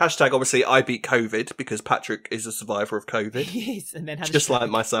 yeah. Hashtag obviously I beat COVID because Patrick is a survivor of COVID. Yes, and then had just like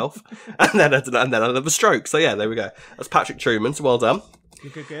myself, and then I had a stroke. So yeah, there we go. That's Patrick Truman. So well done.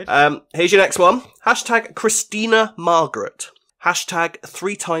 Good. Here's your next one. Hashtag Christina Margaret. Hashtag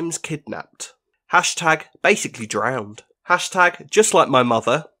 3 times kidnapped. Hashtag basically drowned. Hashtag just like my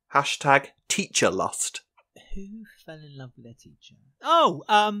mother. Hashtag teacher lust. Who fell in love with their teacher? Oh,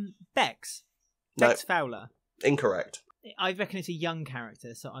 Bex. Bex Fowler. Incorrect. I reckon it's a young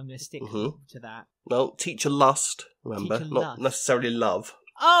character, so I'm going to stick to that. Well, teacher lust, remember, Teacher not lust. necessarily love.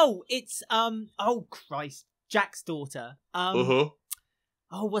 Oh, it's oh Christ, Jack's daughter. Oh,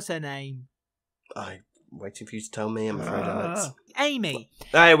 what's her name? I'm waiting for you to tell me. I'm afraid, Alex. Amy.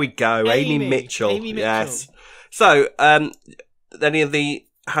 There we go. Amy Mitchell. Amy Mitchell. Yes. So, any of the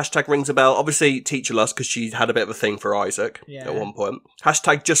hashtag rings a bell? Obviously, teacher lust because she had a bit of a thing for Isaac at one point.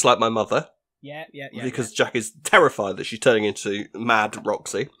 Hashtag just like my mother. Yeah. Because Jack is terrified that she's turning into mad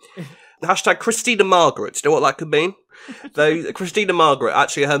Roxy. Hashtag Christina Margaret. Do you know what that could mean? Though Christina Margaret,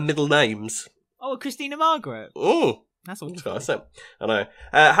 actually her middle names. Oh, Christina Margaret. Oh. That's awful. That's nice, I know.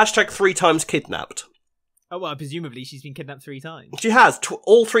 Hashtag 3 times kidnapped. Oh, well, presumably she's been kidnapped 3 times. She has,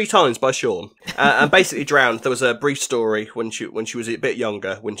 all 3 times by Sean. And basically drowned. There was a brief story when she was a bit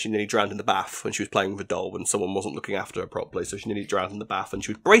younger, when she nearly drowned in the bath, when she was playing with a doll, when someone wasn't looking after her properly, so she nearly drowned in the bath, and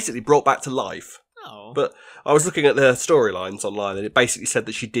she was basically brought back to life. Oh. But I was looking at the storylines online, and it basically said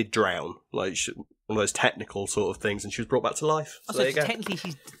that she did drown, like one of those technical sort of things, and she was brought back to life. So there you go.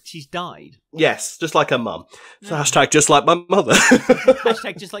 Technically she's died. Yes, just like her mum. So hashtag just like my mother.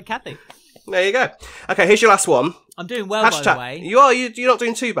 Hashtag just like Kathy. There you go. Okay, here's your last one. I'm doing well, by the way. You're not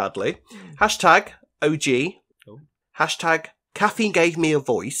doing too badly. Hashtag OG. Cool. Hashtag Kathy gave me a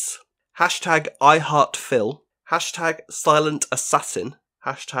voice. Hashtag I heart Phil. Hashtag silent assassin.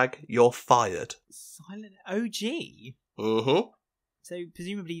 Hashtag you're fired. Silent OG? Mm-hmm. So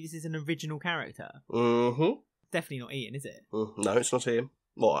presumably this is an original character? Mm-hmm. Definitely not Ian, is it? No, it's not him.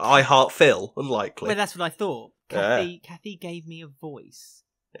 Well, I heart Phil. Unlikely. Well, that's what I thought. Kathy gave me a voice.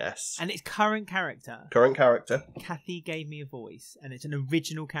 Yes. And it's current character. Current character. Kathy gave me a voice, and it's an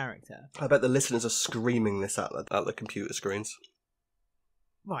original character. I bet the listeners are screaming this at the computer screens.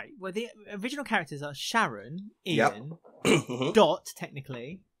 Right. Well, the original characters are Sharon, Ian, Dot,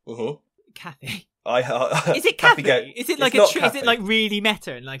 technically, Kathy. Is it Kathy? Is it like is it like really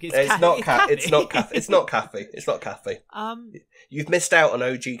meta and like it's Kathy? Kathy. It's not Kathy. It's not Kathy. It's not Kathy. You've missed out on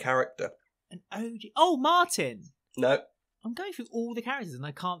OG character. An OG. Oh, Martin. No. I'm going through all the characters and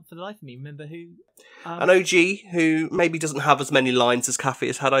I can't for the life of me remember who. An OG who maybe doesn't have as many lines as Kathy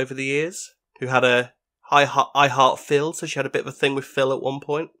has had over the years. Who had a I heart Phil, so she had a bit of a thing with Phil at one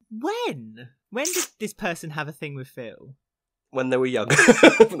point. When? When did this person have a thing with Phil? When they were young.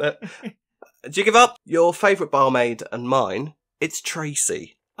 Do you give up? Your favourite barmaid and mine, it's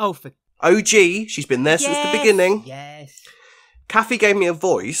Tracy. Oh, for OG, she's been there since the beginning. Yes. Kathy gave me a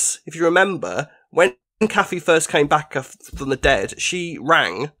voice. If you remember, when Kathy first came back from the dead, she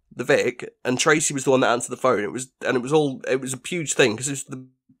rang the Vic, and Tracy was the one that answered the phone. It was a huge thing because it was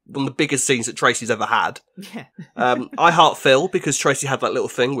one of the biggest scenes that Tracy's ever had. Yeah. I heart Phil because Tracy had that little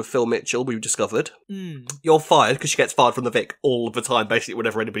thing with Phil Mitchell. We discovered. You're fired because she gets fired from the Vic all of the time, basically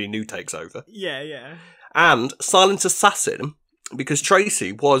whenever anybody new takes over. Yeah. And silent assassin because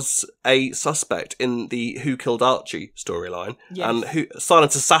Tracy was a suspect in the Who Killed Archie storyline. Yes. And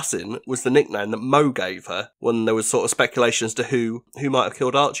Silent Assassin was the nickname that Mo gave her when there was sort of speculation as to who might have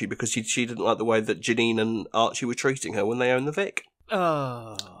killed Archie because she didn't like the way that Janine and Archie were treating her when they owned the Vic.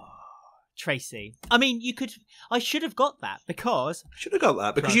 Oh, Tracy. I mean, I should have got that because...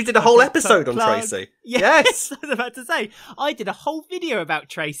 you did a whole episode on Tracy. Yes. I was about to say. I did a whole video about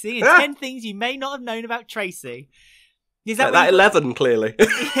Tracy and 10 things you may not have known about Tracy. Is that 11, clearly.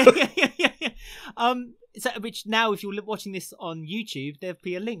 So, which now, if you're watching this on YouTube, there'll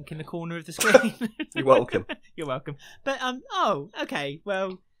be a link in the corner of the screen. You're welcome. You're welcome. But okay.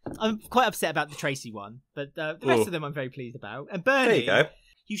 Well, I'm quite upset about the Tracy one, but the rest of them I'm very pleased about. And Bernie, there you go.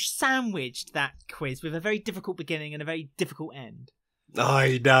 You sandwiched that quiz with a very difficult beginning and a very difficult end.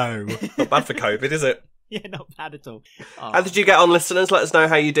 I know. Not bad for COVID, is it? Yeah, not bad at all. Oh. How did you get on, listeners? Let us know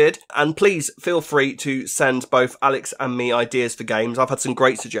how you did. And please feel free to send both Alex and me ideas for games. I've had some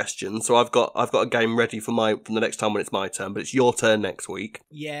great suggestions, so I've got a game ready for the next time when it's my turn, but it's your turn next week.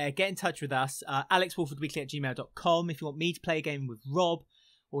 Yeah, get in touch with us. alexwalfordweekly@gmail.com if you want me to play a game with Rob,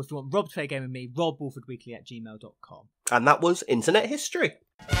 or if you want Rob to play a game with me, robwalfordweekly@gmail.com. And that was Internet History.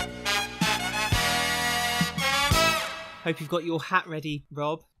 Hope you've got your hat ready,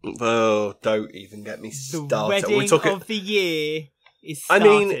 Rob. Oh, don't even get me started. The wedding of the year is started. I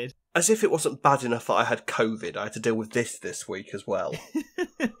mean, as if it wasn't bad enough that I had COVID, I had to deal with this week as well.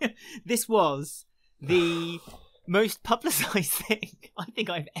 This was the most publicised thing I think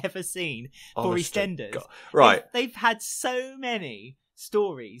I've ever seen for EastEnders. Right. They've had so many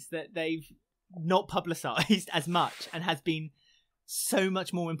stories that they've not publicised as much and has been so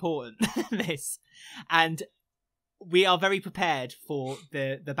much more important than this. And we are very prepared for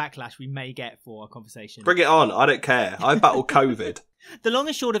the backlash we may get for our conversation. Bring it on. I don't care. I battled COVID. The long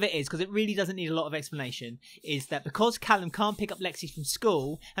and short of it is, because it really doesn't need a lot of explanation, is that because Callum can't pick up Lexi from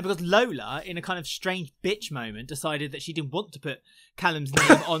school, and because Lola, in a kind of strange bitch moment, decided that she didn't want to put Callum's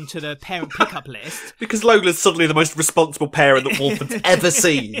name onto the parent pickup list. Because Lola's suddenly the most responsible parent that Walford's ever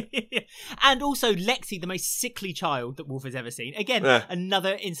seen. And also Lexi, the most sickly child that Walford's ever seen. Again,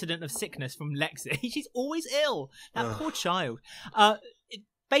 another incident of sickness from Lexi. She's always ill. That poor child.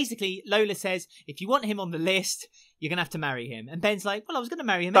 Basically, Lola says, if you want him on the list, you're going to have to marry him. And Ben's like, well, I was going to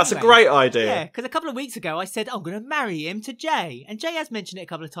marry him That's anyway. a great idea. Yeah, because a couple of weeks ago I said, I'm going to marry him to Jay. And Jay has mentioned it a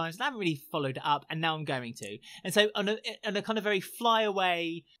couple of times, and I haven't really followed it up, and now I'm going to. And so on a kind of very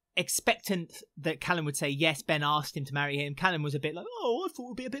fly-away, expectant that Callum would say, yes, Ben asked him to marry him, Callum was a bit like, oh, I thought it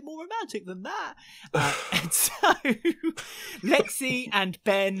would be a bit more romantic than that. And so Lexi and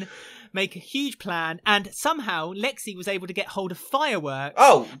Ben make a huge plan, and somehow Lexi was able to get hold of fireworks.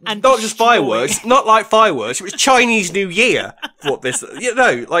 Oh, and not just fireworks, not like fireworks. It was Chinese New Year. What this?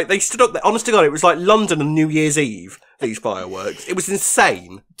 Like they stood up there. Honest to God, it was like London on New Year's Eve. These fireworks, it was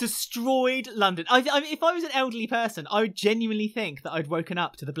insane. Destroyed London. If I was an elderly person, I would genuinely think that I'd woken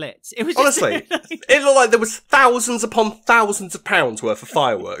up to the Blitz. It was just, honestly, it looked like there was thousands upon thousands of pounds worth of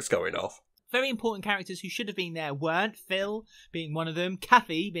fireworks going off. Very important characters who should have been there weren't. Phil being one of them.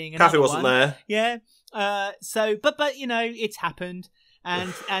 Kathy being another Kathy wasn't one. there. Yeah. But it's happened.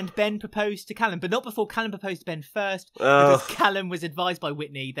 And Ben proposed to Callum, but not before Callum proposed to Ben first, because Callum was advised by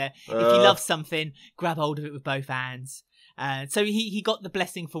Whitney that if you love something, grab hold of it with both hands. So he got the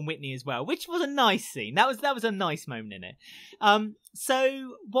blessing from Whitney as well, which was a nice scene. That was a nice moment in it.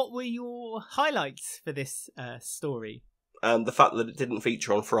 So what were your highlights for this story? The fact that it didn't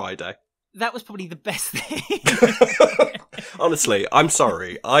feature on Friday. That was probably the best thing. Honestly, I'm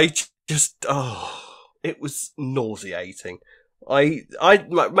sorry. I just, it was nauseating.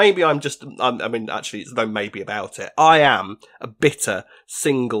 Maybe I'm just, I mean, actually, there's no maybe about it. I am a bitter,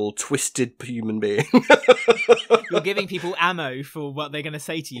 single, twisted human being. You're giving people ammo for what they're going to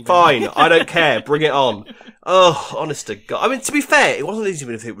say to you. Fine, I don't care. Bring it on. Oh, honest to God. I mean, to be fair, it wasn't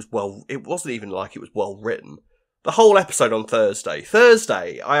even like it was well written. The whole episode on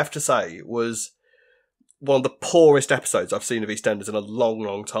Thursday, I have to say, was one of the poorest episodes I've seen of EastEnders in a long,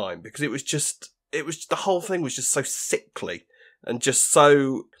 long time, because the whole thing was just so sickly and just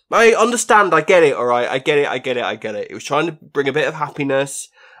so, I understand, I get it, alright, I get it. It was trying to bring a bit of happiness,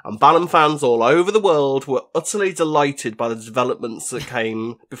 and Ballum fans all over the world were utterly delighted by the developments that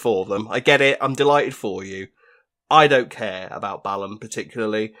came before them. I get it, I'm delighted for you. I don't care about Ballum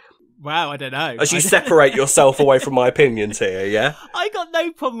particularly. Wow, I don't know. As you separate yourself away from my opinions here, yeah? I got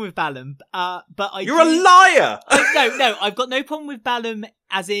no problem with Ballum, but You're a liar! No, I've got no problem with Ballum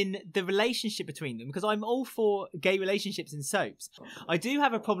as in the relationship between them, because I'm all for gay relationships in soaps. I do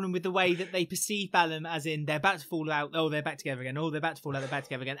have a problem with the way that they perceive Ballum as in they're about to fall out, oh, they're back together again, oh, they're about to fall out, they're back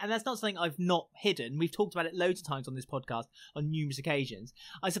together again. And that's not something I've not hidden. We've talked about it loads of times on this podcast on numerous occasions.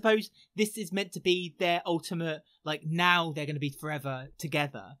 I suppose this is meant to be their ultimate, like, now they're going to be forever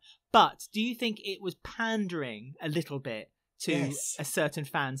together. But do you think it was pandering a little bit to a certain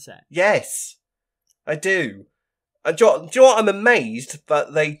fan set? Yes, I do. Do you know what? I'm amazed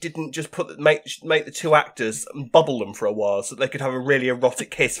that they didn't just make the two actors and bubble them for a while so that they could have a really erotic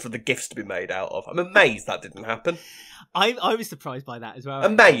kiss for the gifts to be made out of. I'm amazed that didn't happen. I was surprised by that as well.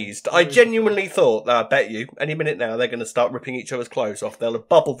 Amazed. I genuinely thought that, I bet you, any minute now, they're going to start ripping each other's clothes off. They'll have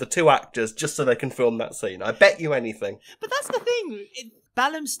bubbled the two actors just so they can film that scene. I bet you anything. But that's the thing.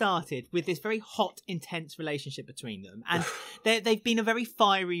 Ballum started with this very hot, intense relationship between them. And they've been a very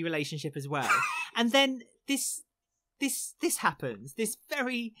fiery relationship as well. And then this happens. This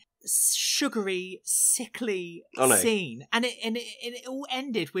very sugary, sickly scene, and it all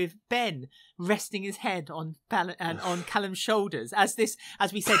ended with Ben resting his head on on Callum's shoulders as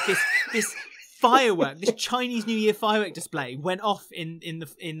we said, this firework, this Chinese New Year firework display went off in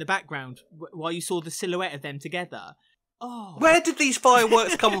the background while you saw the silhouette of them together. Oh. Where did these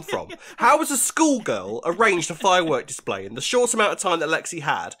fireworks come from? How was a schoolgirl arranged a firework display in the short amount of time that Lexi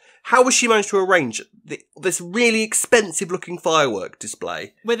had? How was she managed to arrange this really expensive-looking firework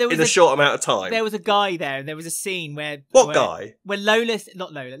display in a short amount of time? There was a guy there, and there was a scene where... What guy? Where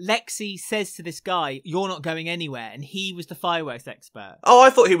Lexi says to this guy, "You're not going anywhere," and he was the fireworks expert. Oh, I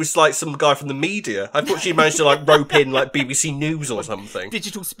thought he was like some guy from the media. I thought she managed to like rope in like BBC News or something.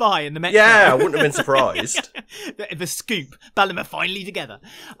 Digital spy in the Metro. Yeah, I wouldn't have been surprised. The scoop. Ballum are finally together.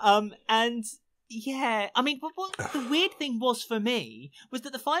 And... yeah, I mean, but what the weird thing was for me was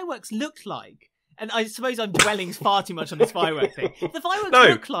that the fireworks looked like, and I suppose I'm dwelling far too much on this firework thing. The fireworks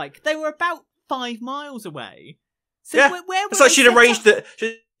looked like they were about 5 miles away. So yeah, where were it's like they she'd set arranged up?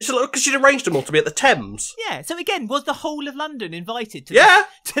 because she'd arranged them all to be at the Thames. Yeah. So again, was the whole of London invited to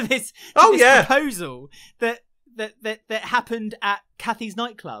this proposal that happened at Kathy's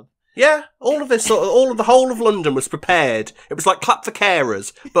nightclub? Yeah, all of this the whole of London was prepared. It was like clap for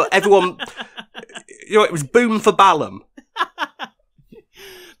carers, but everyone, it was boom for Ballum.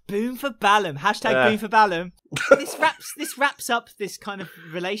 Boom for Ballum. Hashtag boom for Ballum. This wraps up this kind of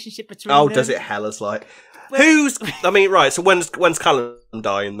relationship between them. Does it? Hella's like. So when's Callum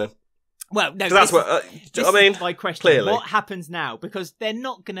dying then? Well, no, that's what is my question. Clearly. What happens now? Because they're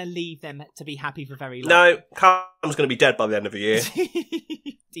not going to leave them to be happy for very long. No, Callum's going to be dead by the end of the year.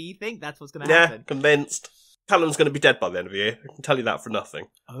 Do you think that's what's going to happen? Yeah, convinced. Callum's going to be dead by the end of the year. I can tell you that for nothing.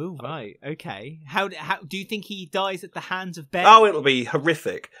 Oh, right. Okay. How do you think he dies at the hands of Ben? Oh, it'll be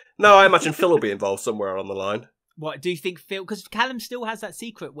horrific. No, I imagine Phil will be involved somewhere on the line. What, do you think Phil... Because Callum still has that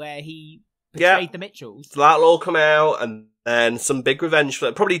secret where he betrayed the Mitchells. So that'll all come out, and then some big revenge for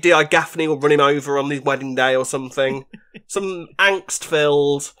it. Probably D.I. Gaffney will run him over on his wedding day or something. Some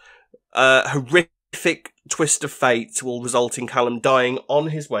angst-filled, horrific twist of fate will result in Callum dying on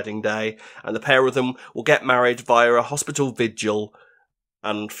his wedding day, and the pair of them will get married via a hospital vigil,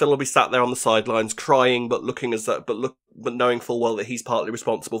 and Phil will be sat there on the sidelines crying, but knowing full well that he's partly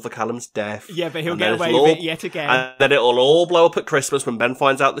responsible for Callum's death. Yeah, but he'll get away with it yet again. And then it'll all blow up at Christmas when Ben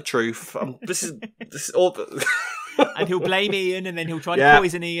finds out the truth. This is all. And he'll blame Ian, and then he'll try to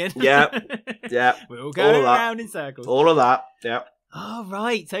poison Ian. Yeah. We'll go around in circles. All of that. Yeah. Oh,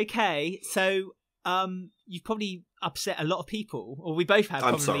 right. Okay. So, you've probably upset a lot of people, or we both have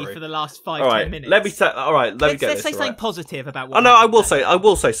probably for the last 5-10 minutes. Let me say. All right. Let's say something positive about what. I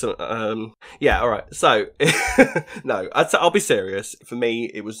will say some. Yeah. All right. So, no, I'll be serious. For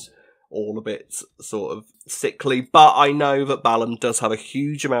me, it was all a bit sort of sickly, but I know that Ballum does have a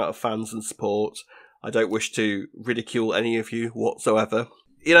huge amount of fans and support. I don't wish to ridicule any of you whatsoever.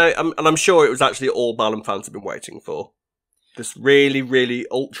 You know, and I'm sure it was actually all Ballum fans have been waiting for. This really, really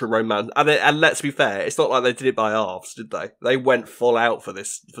ultra romantic, and let's be fair, it's not like they did it by halves, did they? They went full out for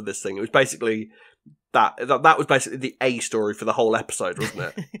this thing. It was basically that was basically the A story for the whole episode,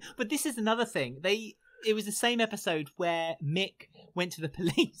 wasn't it? But this is another thing. It was the same episode where Mick went to the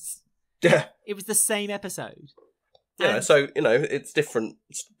police. Yeah, it was the same episode. Yeah, so it's different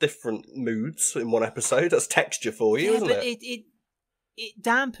moods in one episode. That's texture for you, isn't it? It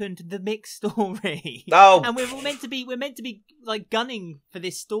dampened the Mick story. Oh, and we're meant to be like gunning for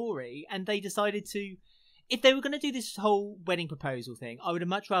this story, and they decided to. If they were going to do this whole wedding proposal thing, I would have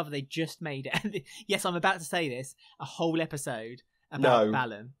much rather they just made it. Yes, I'm about to say this, a whole episode about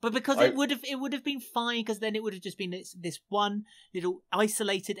Ballum, but because it would have been fine, because then it would have just been this one little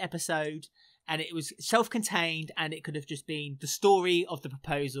isolated episode. And it was self-contained, and it could have just been the story of the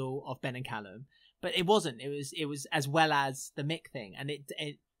proposal of Ben and Callum. But it wasn't. It was as well as the Mick thing, and it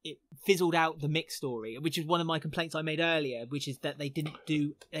fizzled out the Mick story, which is one of my complaints I made earlier, which is that they didn't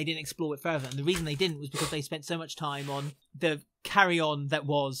explore it further. And the reason they didn't was because they spent so much time on the carry-on that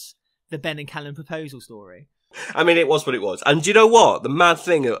was the Ben and Callum proposal story. I mean, it was what it was. And do you know what? The mad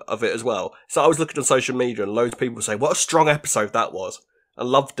thing of it as well. So I was looking on social media, and loads of people say, "What a strong episode that was." I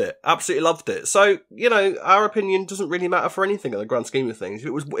loved it. Absolutely loved it. So, our opinion doesn't really matter for anything in the grand scheme of things.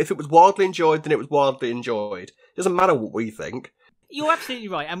 If it was wildly enjoyed, then it was wildly enjoyed. It doesn't matter what we think. You're absolutely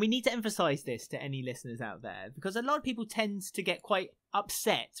right. And we need to emphasise this to any listeners out there, because a lot of people tend to get quite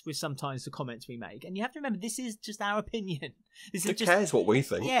upset with sometimes the comments we make. And you have to remember, this is just our opinion. Who cares what we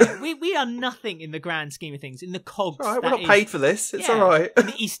think? Yeah, we are nothing in the grand scheme of things, in the cogs. All right, we're not paid for this. It's all right. In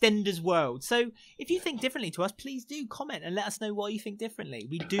the EastEnders world. So if you think differently to us, please do comment and let us know why you think differently.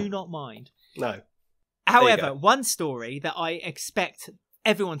 We do not mind. No. However, one story that I expect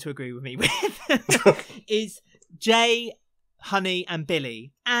everyone to agree with me with is Jay, Honey, and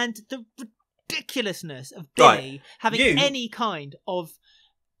Billy, and the ridiculousness of Billy having any kind of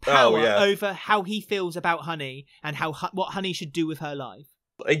power over how he feels about Honey and what Honey should do with her life.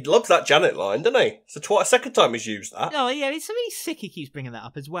 He loves that Janet line, doesn't he? It's a second time he's used that. Oh, yeah, it's really sick he keeps bringing that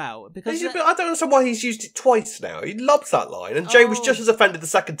up as well. Because I don't understand why he's used it twice now. He loves that line, and Jay was just as offended the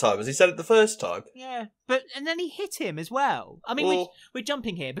second time as he said it the first time. Yeah, and then he hit him as well. I mean, we're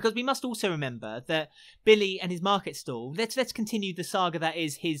jumping here, because we must also remember that Billy and his market stall, let's continue the saga that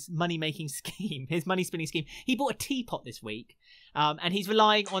is his money-making scheme, his money-spinning scheme. He bought a teapot this week. And he's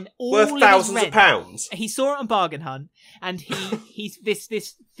relying on all worth of thousands his of pounds. He saw it on Bargain Hunt, and he's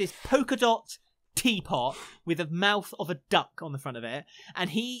this polka dot teapot with a mouth of a duck on the front of it, and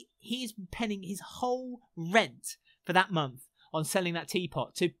he is penning his whole rent for that month on selling that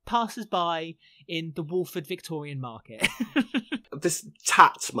teapot to passers-by in the Walford Victorian market. This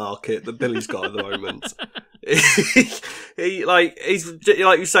tat market that Billy's got at the moment. He's like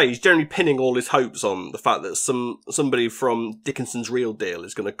you say, he's generally pinning all his hopes on the fact that somebody from Dickinson's Real Deal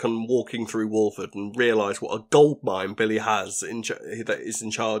is going to come walking through Walford and realise what a gold mine Billy has that is in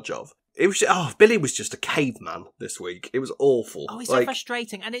charge of. It was Billy was just a caveman this week. It was awful. Oh, it's so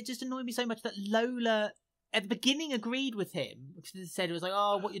frustrating, and it just annoyed me so much that Lola at the beginning agreed with him, because said it was like,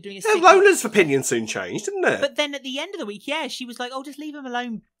 oh, what you're doing is sick. Lola's opinion soon changed, didn't it? But then at the end of the week, she was like, oh, just leave him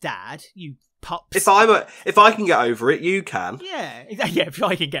alone, Dad, you pups. If I can get over it, you can. Yeah, if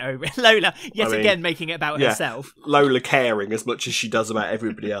I can get over it. Lola, again, making it about herself. Lola caring as much as she does about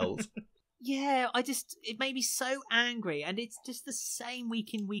everybody else. Yeah, it made me so angry, and it's just the same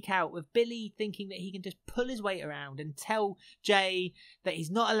week in, week out, with Billy thinking that he can just pull his weight around and tell Jay that he's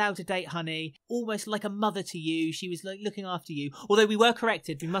not allowed to date Honey, almost like a mother to you. She was like looking after you. Although we were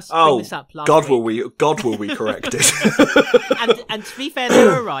corrected, we must bring this up last week. God will we corrected. and to be fair, they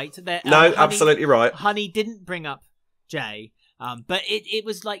were right. That, Honey, absolutely right. Honey didn't bring up Jay. But it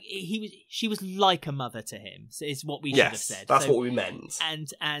was like she was like a mother to him, is what we should have said. That's what we meant.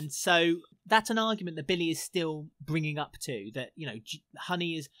 And so that's an argument that Billy is still bringing up too, that,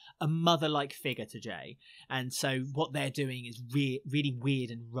 Honey is a mother-like figure to Jay, and so what they're doing is really weird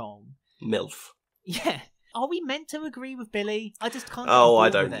and wrong. MILF. Yeah. Are we meant to agree with Billy? I just can't. Oh, I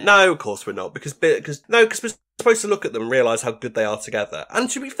don't. No, of course we're not, because we're supposed to look at them and realise how good they are together. And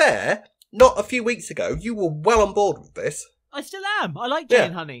to be fair, not a few weeks ago, you were well on board with this. I still am. I like Jay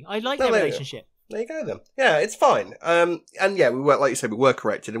and Honey. I like their relationship. There you go then. Yeah, it's fine. And we were, like you said, we were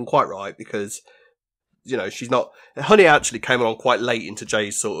corrected and quite right, because, she's not... Honey actually came along quite late into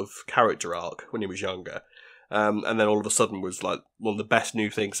Jay's sort of character arc when he was younger. And then all of a sudden was like one of the best new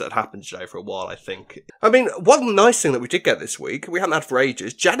things that had happened to Jay for a while, I think. I mean, one nice thing that we did get this week, we haven't had for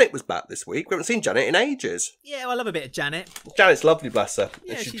ages, Janet was back this week. We haven't seen Janet in ages. Yeah, I love a bit of Janet. Janet's lovely, bless her.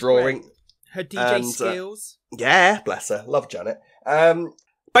 Yeah, she's drawing. Great. Her DJ skills. Yeah, bless her. Love Janet.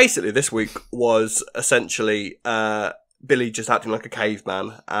 Basically, this week was essentially Billy just acting like a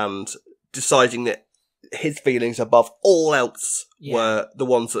caveman and deciding that his feelings above all else were the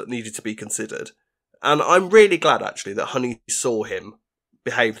ones that needed to be considered. And I'm really glad, actually, that Honey saw him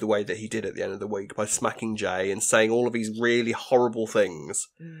behave the way that he did at the end of the week by smacking Jay and saying all of these really horrible things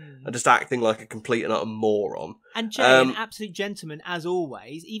and just acting like a complete and utter moron. And Jay, an absolute gentleman, as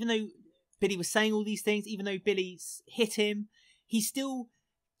always, even though Billy was saying all these things, even though Billy hit him, he still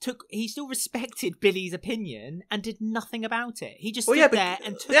respected Billy's opinion and did nothing about it. He just stood there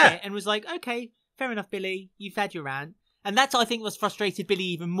and took it and was like, okay, fair enough, Billy, you've had your rant. And that's, I think, was frustrated Billy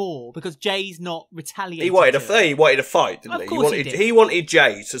even more, because Jay's not retaliating. He wanted a fight, didn't he? Of course he did. He wanted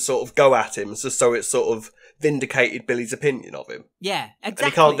Jay to sort of go at him, so it sort of vindicated Billy's opinion of him. Yeah, exactly.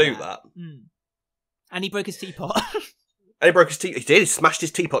 And he can't do that. And he broke his teapot. And he broke his teapot. He did. He smashed his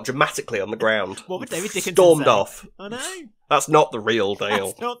teapot dramatically on the ground. What would David Dickinson stormed say? Off. I know. That's not the real deal.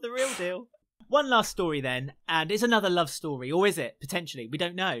 That's not the real deal. One last story then, and it's another love story, or is it? Potentially. We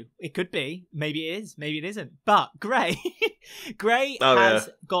don't know. It could be. Maybe it is. Maybe it isn't. But Gray has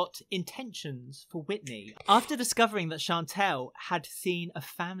got intentions for Whitney after discovering that Chantel had seen a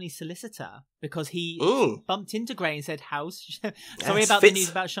family solicitor, because he bumped into Gray and said, sorry about the news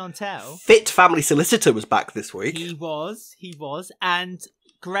about Chantel. Fit family solicitor was back this week. He was. And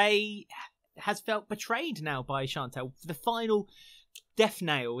Gray has felt betrayed now by Chantel. The final death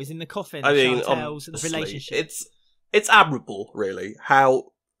nail is in the coffin of Chantel's relationship. It's admirable, really,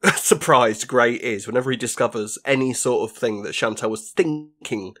 how surprised Gray is whenever he discovers any sort of thing that Chantel was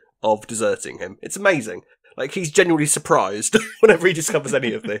thinking of deserting him. It's amazing. Like, he's genuinely surprised whenever he discovers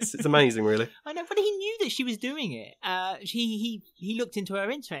any of this. It's amazing, really. I know, but he knew that she was doing it. He looked into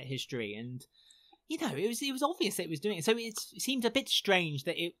her internet history, and it was obvious that it was doing it. So it seemed a bit strange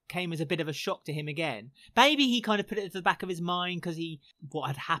that it came as a bit of a shock to him again. Maybe he kind of put it to the back of his mind because what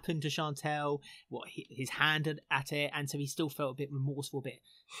had happened to Chantel, his hand at it, and so he still felt a bit remorseful, a bit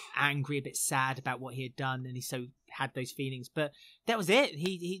angry, a bit sad about what he had done, and he so had those feelings. But that was it.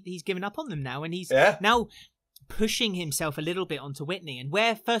 He's given up on them now, and he's now pushing himself a little bit onto Whitney. And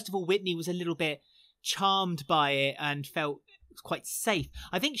where, first of all, Whitney was a little bit charmed by it and felt quite safe,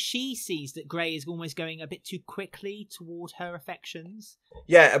 I think she sees that Gray is almost going a bit too quickly toward her affections.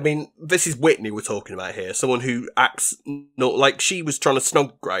 Yeah, I mean, this is Whitney we're talking about here. Someone who acts not like she was trying to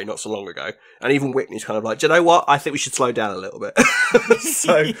snog Gray not so long ago. And even Whitney's kind of like, do you know what? I think we should slow down a little bit.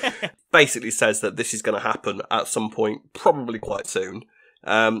 So basically says that this is going to happen at some point, probably quite soon.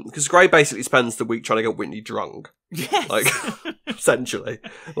 Because Gray basically spends the week trying to get Whitney drunk. Yes. Like, essentially.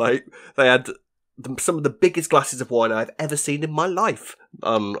 Like, they had some of the biggest glasses of wine I've ever seen in my life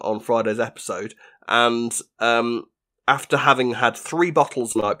on Friday's episode. And after having had 3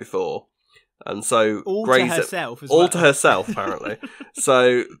 bottles the night before, and so all Gray's to herself as all well. to herself, apparently.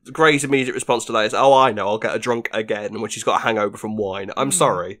 So Gray's immediate response to that is, oh, I know, I'll get her drunk again when she's got a hangover from wine. I'm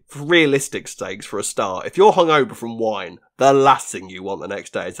sorry, for realistic stakes for a start, if you're hungover from wine, the last thing you want the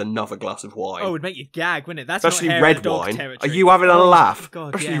next day is another glass of wine. Oh, it would make you gag, wouldn't it? That's especially not hair red of dog wine. territory. Are you having a laugh?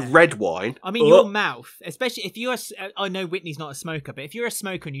 God, especially red wine. I mean, your mouth, especially if you're... I know Whitney's not a smoker, but if you're a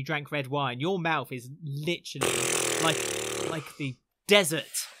smoker and you drank red wine, your mouth is literally like the desert.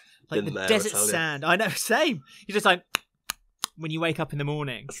 Like the desert sand. I know, same. You're just like, when you wake up in the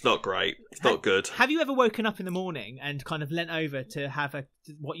morning. It's not great. It's not good. Have you ever woken up in the morning and kind of leant over to have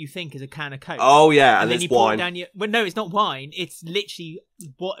what you think is a can of Coke? Oh, yeah, and then it's you pour wine. it down well, no, it's not wine. It's literally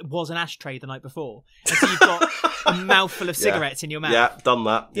what was an ashtray the night before. And so you've got a mouthful of cigarettes in your mouth. Yeah, done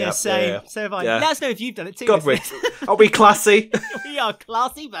that. Yeah, same. Yeah. So have I. Yeah. Let us know if you've done it too. God, are we classy? We are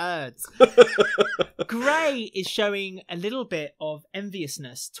classy birds. Gray is showing a little bit of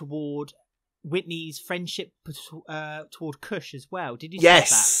enviousness toward Whitney's friendship toward Cush as well. Did you spot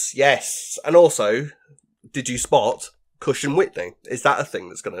that? Yes. And also, did you spot Cush and Whitney? Is that a thing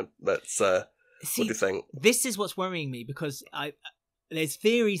that's what do you think? This is what's worrying me because there's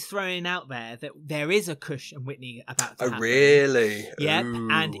theories thrown out there that there is a Cush and Whitney about to happen. Oh, really? Yep, Ooh.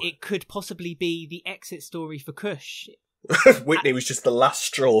 and it could possibly be the exit story for Cush. Whitney was just the last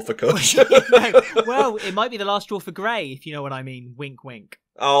straw for Cush. Well, it might be the last straw for Gray, if you know what I mean. Wink, wink.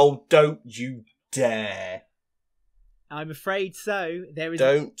 Oh, don't you dare. I'm afraid so.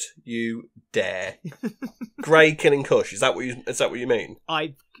 Don't you dare. Gray killing Cush. Is that what you mean?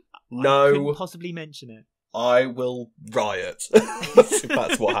 I couldn't possibly mention it. I will riot if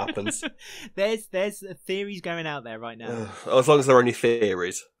that's what happens. There's theories going out there right now. As long as there are only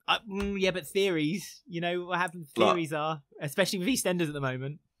theories. Yeah, but theories, you know what happens. Theories are, especially with EastEnders at the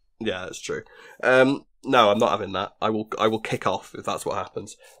moment. Yeah, that's true. No, I'm not having that. I will kick off if that's what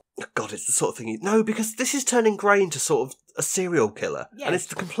happens. God, it's the sort of thing. No, because this is turning Gray into sort of a serial killer, and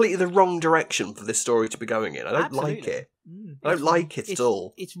it's completely the wrong direction for this story to be going in. I don't like it. I don't like it at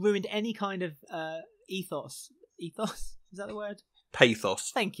all. It's ruined any kind of ethos. Ethos, is that the word?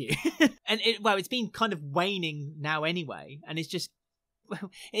 Pathos. Thank you. And it's been kind of waning now anyway, and it's just,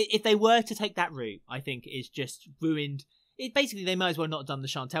 if they were to take that route, I think it's just ruined. Basically, they might as well not have done the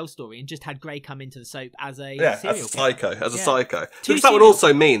Chantel story and just had Gray come into the soap as a serial psycho. As a psycho. Because that would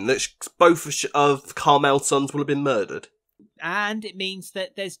also mean that both of Carmel's sons will have been murdered. And it means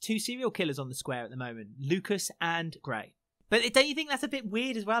that there's 2 serial killers on the square at the moment, Lucas and Gray. But don't you think that's a bit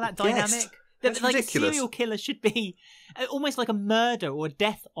weird as well, that dynamic? Yes, that's like ridiculous. A serial killer should be almost like a murder or a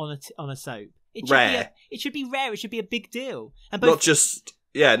death on a soap. It should be rare. It should be a big deal. And both...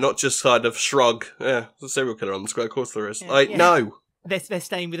 not just kind of shrug. Yeah, there's a serial killer on the square. Of course there is. Yeah. No. They're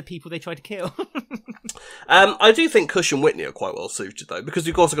staying with the people they tried to kill. I do think Cush and Whitney are quite well suited, though, because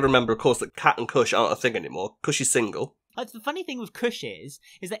you've also got to remember, of course, that Kat and Cush aren't a thing anymore. Cush is single. The funny thing with Cush is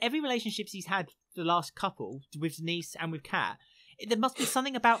that every relationship he's had the last couple, with Denise and with Kat, there must be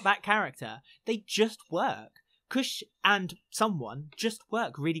something about that character. They just work. Cush and someone just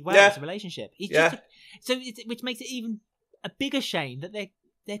work really well as a relationship. Which makes it even a bigger shame that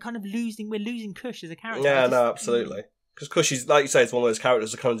they're kind of losing. We're losing Cush as a character. Yeah, no, absolutely. Because Cush is, like you say, it's one of those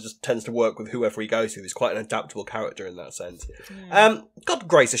characters that kind of just tends to work with whoever he goes to. He's quite an adaptable character in that sense. Yeah. God,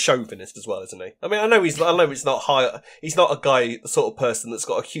 Gray's a chauvinist as well, isn't he? I mean, I know it's not high. He's not a guy, the sort of person that's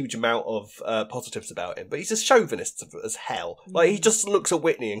got a huge amount of positives about him, but he's a chauvinist as hell. Like, he just looks at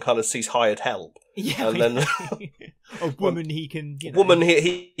Whitney and kind of sees hired help. Yeah, and then a woman he can,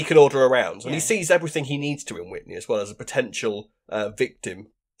 he can order around, and he sees everything he needs to in Whitney as well as a potential victim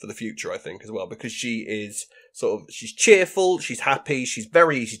for the future, I think, as well, because she is she's cheerful, she's happy, she's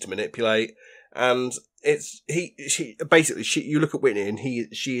very easy to manipulate, And you look at Whitney and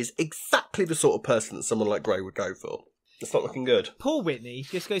she is exactly the sort of person that someone like Gray would go for. It's not looking good. Poor Whitney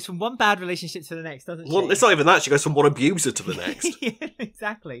just goes from one bad relationship to the next, doesn't she? Well, it's not even that. She goes from one abuser to the next. Yeah,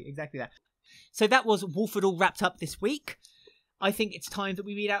 exactly that. So that was Walford all wrapped up this week. I think it's time that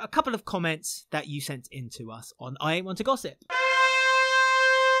we read out a couple of comments that you sent in to us on I Ain't Want to Gossip.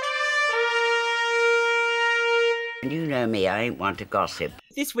 You know me, I ain't want to gossip.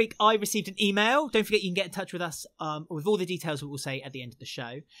 This week I received an email. Don't forget you can get in touch with us with all the details we will say at the end of the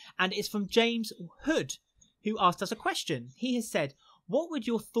show. And it's from James Hood, who asked us a question. He has said, what would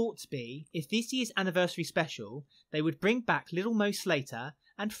your thoughts be if this year's anniversary special, they would bring back Little Mo Slater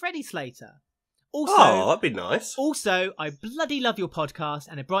and Freddie Slater? Also, oh, that'd be nice. Also, I bloody love your podcast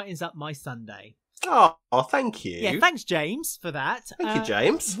and it brightens up my Sunday. Oh, thank you. Yeah, thanks, James, for that. Thank you,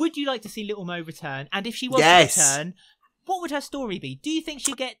 James. Would you like to see Little Mo return? And if she was to return, what would her story be? Do you think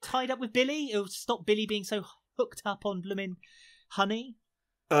she'd get tied up with Billy? It would stop Billy being so hooked up on blooming honey?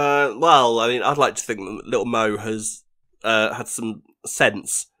 Well, I mean, I'd like to think that Little Mo has had some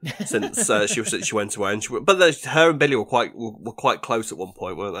sense since she went away. But her and Billy were quite close at one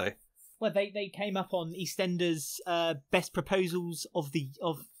point, weren't they? Well, they came up on EastEnders best proposals of the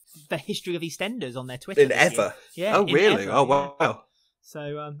history of EastEnders on their Twitter. In ever? Yeah. Oh, really? Ever, oh, wow. Yeah.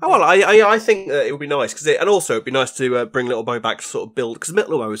 So, I think that it would be nice and also it'd be nice to bring Little Mo back to sort of build, because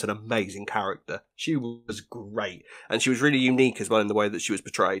Little Mo was an amazing character. She was great, and she was really unique as well in the way that she was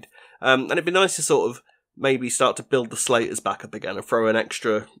portrayed. And it'd be nice to sort of maybe start to build the Slaters back up again and throw an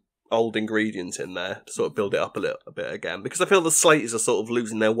extra old ingredient in there to sort of build it up a little bit again, because I feel the Slaters are sort of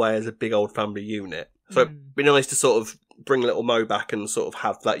losing their way as a big old family unit. So it'd be nice to sort of bring Little Mo back and sort of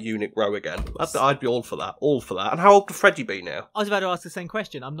have that unit grow again. I'd be all for that. And how old could Freddie be now? I was about to ask the same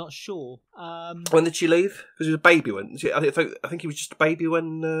question. I'm not sure. When did she leave? Because he was a baby I think he was just a baby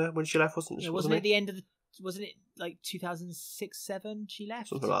when she left, wasn't she? Wasn't it at the end of wasn't it like 2006-07 she left?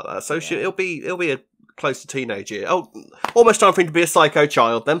 Something like that. So yeah. It'll be a close to teenage year. Oh, almost time for him to be a psycho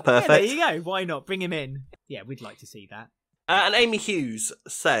child then. Perfect. Yeah, there you go. Why not? Bring him in. Yeah, we'd like to see that. And Amy Hughes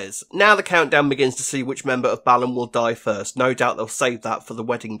says, now the countdown begins to see which member of Ballum will die first. No doubt they'll save that for the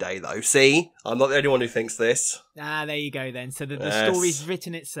wedding day, though. See? I'm not the only one who thinks this. Ah, there you go, then. So the story's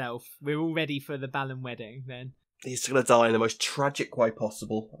written itself. We're all ready for the Ballum wedding, then. He's going to die in the most tragic way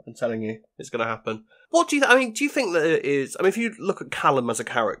possible. I'm telling you, it's going to happen. What do you do you think that it is... I mean, if you look at Callum as a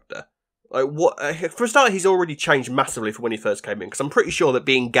character... Like what? For a start, he's already changed massively from when he first came in, because I'm pretty sure that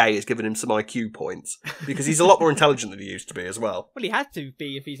being gay has given him some IQ points, because he's a lot more intelligent than he used to be as well. Well, he had to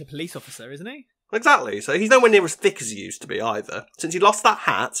be if he's a police officer, isn't he? Exactly. So he's nowhere near as thick as he used to be either. Since he lost that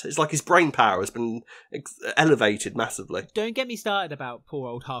hat, it's like his brain power has been elevated massively. Don't get me started about poor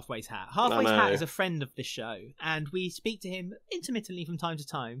old Halfway's Hat. Halfway's Hat is a friend of the show, and we speak to him intermittently from time to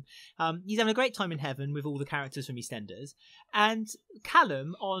time. He's having a great time in heaven with all the characters from EastEnders. And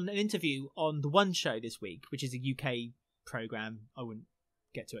Callum, on an interview on The One Show this week, which is a UK programme I wouldn't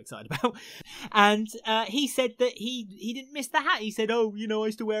get too excited about, and he said that he didn't miss the hat. He said, I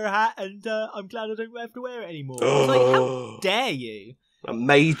used to wear a hat, and I'm glad I don't have to wear it anymore. I was like, how dare you? I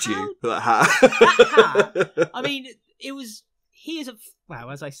made you for that hat. That hat, I mean, as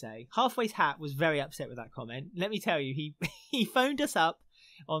I say, Halfway's Hat was very upset with that comment. Let me tell you, he phoned us up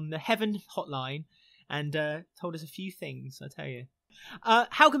on the Heaven hotline and told us a few things, I tell you.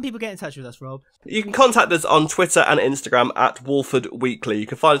 How can people get in touch with us, Rob? You can contact us on Twitter and Instagram at Walford Weekly. You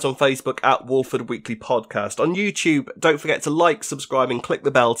can find us on Facebook at Walford Weekly Podcast. On YouTube, don't forget to like, subscribe and click the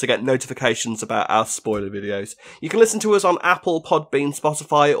bell to get notifications about our spoiler videos. You can listen to us on Apple, Podbean,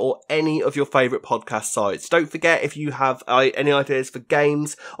 Spotify or any of your favourite podcast sites. Don't forget, if you have any ideas for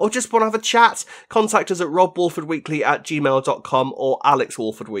games or just want to have a chat, contact us at robwalfordweekly@gmail.com or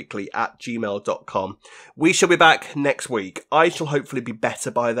alexwalfordweekly@gmail.com. We shall be back next week. I shall hopefully be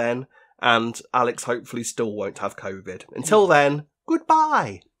better by then, and Alex hopefully still won't have COVID. Until then,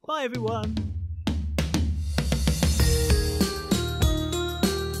 goodbye. Bye, everyone.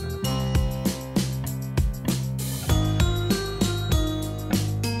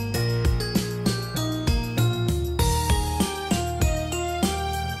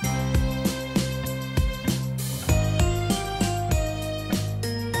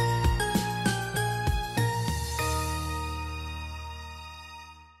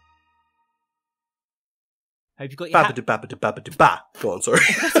 Hope you got your hat. Go on, sorry.